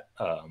make that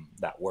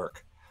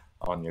work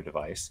on your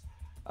device.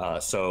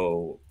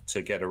 So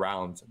to get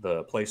around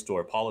the Play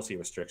Store policy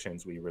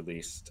restrictions, we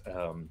released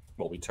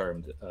what we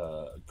termed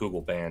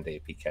Google Banned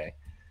APK,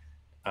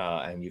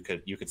 and you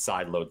could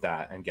sideload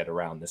that and get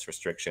around this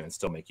restriction and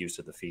still make use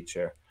of the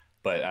feature.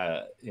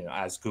 But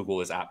as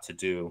Google is apt to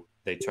do,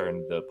 they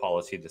turned the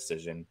policy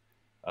decision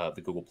of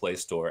the Google Play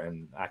Store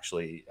and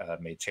actually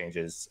made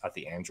changes at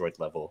the Android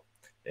level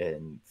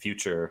in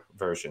future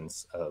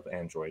versions of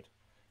Android.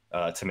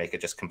 To make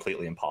it just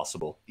completely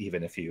impossible,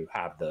 even if you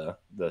have the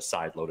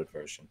side-loaded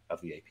version of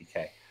the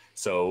APK.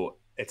 So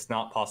it's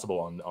not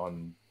possible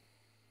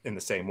in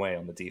the same way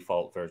on the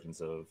default versions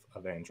of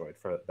Android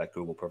that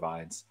Google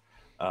provides.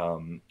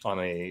 On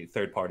a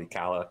third-party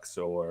Calyx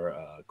or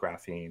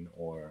Graphene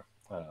or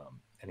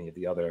any of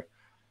the other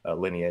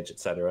Lineage,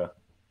 etc.,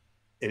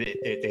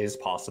 it is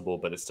possible,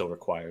 but it still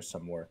requires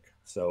some work.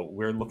 So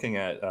we're looking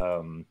at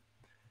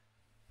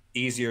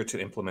easier to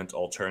implement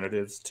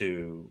alternatives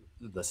to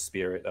the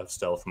spirit of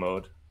stealth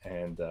mode,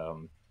 and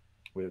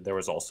there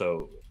was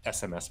also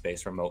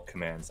SMS-based remote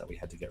commands that we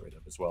had to get rid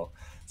of as well.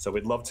 So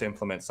we'd love to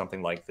implement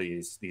something like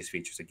these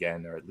features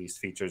again, or at least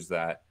features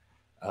that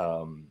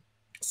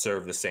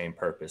serve the same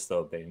purpose,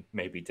 though they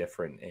may be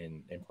different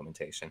in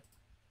implementation.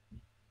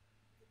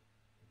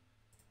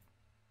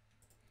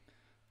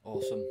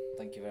 Awesome,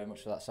 thank you very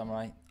much for that,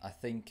 Samourai. I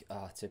think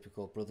our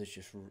typical brothers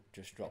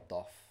just dropped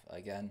off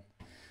again.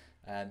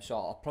 So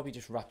I'll probably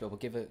just wrap it up. I'll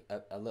give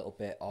a little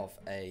bit of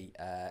a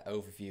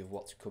overview of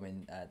what's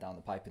coming down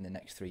the pipe in the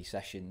next 3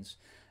 sessions.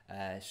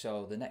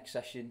 So the next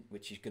session,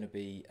 which is going to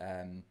be,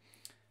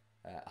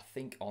 I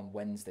think on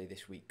Wednesday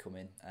this week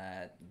coming,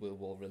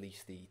 we'll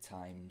release the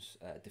times,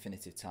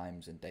 definitive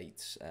times and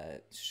dates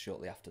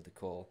shortly after the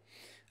call.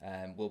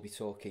 We'll be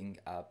talking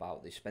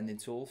about the spending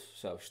tools.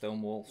 So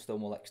Stonewall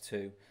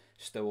X2,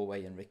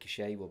 Stowaway and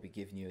Ricochet. We'll be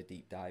giving you a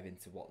deep dive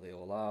into what they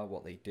all are,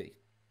 what they do,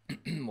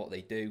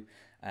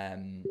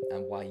 and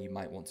why you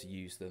might want to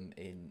use them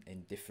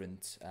in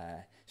different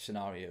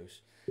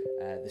scenarios.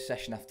 The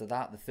session after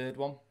that, the third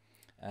one,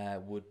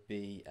 would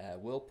be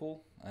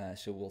Whirlpool.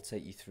 So we'll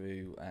take you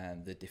through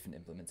the different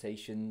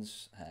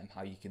implementations,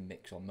 how you can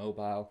mix on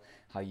mobile,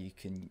 how you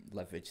can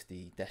leverage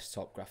the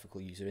desktop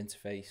graphical user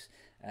interface,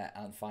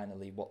 and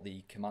finally what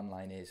the command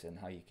line is and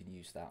how you can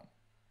use that.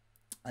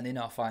 And in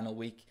our final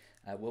week,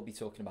 we'll be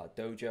talking about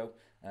Dojo,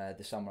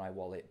 the Samourai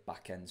Wallet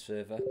backend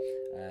server,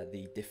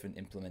 the different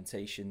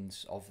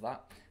implementations of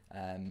that,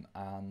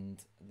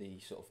 and the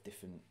sort of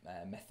different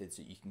methods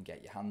that you can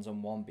get your hands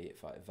on one, be it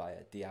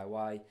via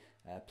DIY,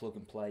 plug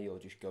and play, or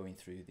just going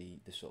through the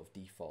sort of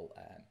default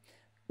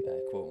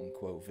quote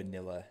unquote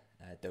vanilla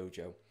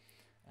Dojo.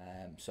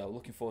 So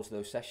looking forward to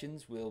those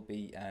sessions. We'll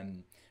be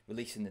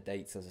releasing the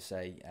dates, as I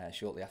say,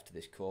 shortly after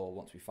this call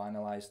once we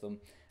finalise them.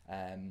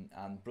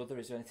 And brother,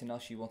 is there anything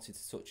else you wanted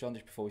to touch on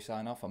just before we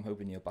sign off? I'm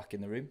hoping you're back in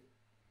the room.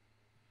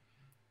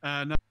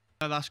 No,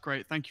 that's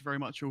great. Thank you very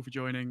much all for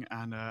joining,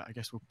 and I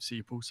guess we'll see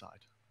you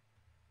poolside.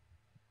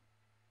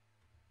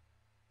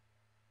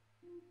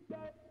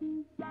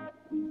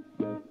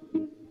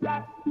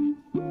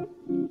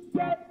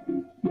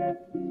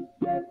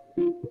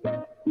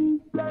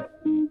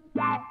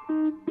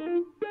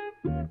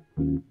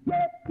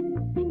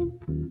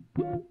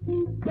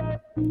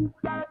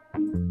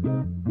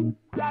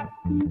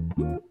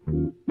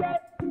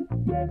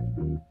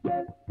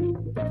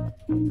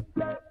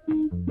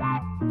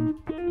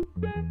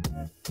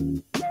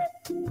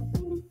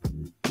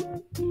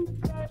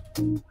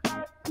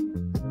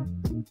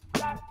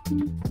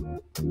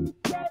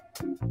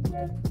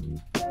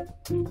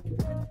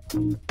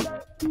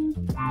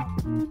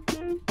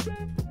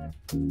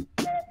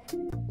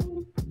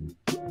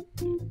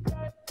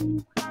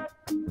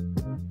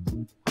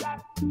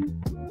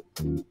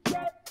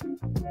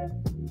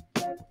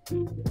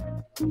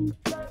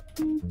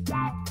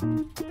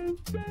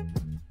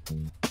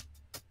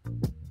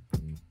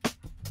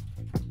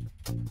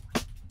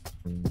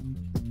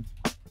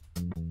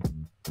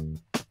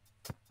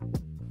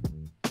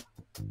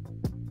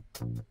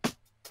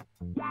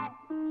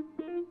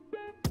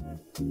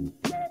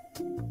 Yeah.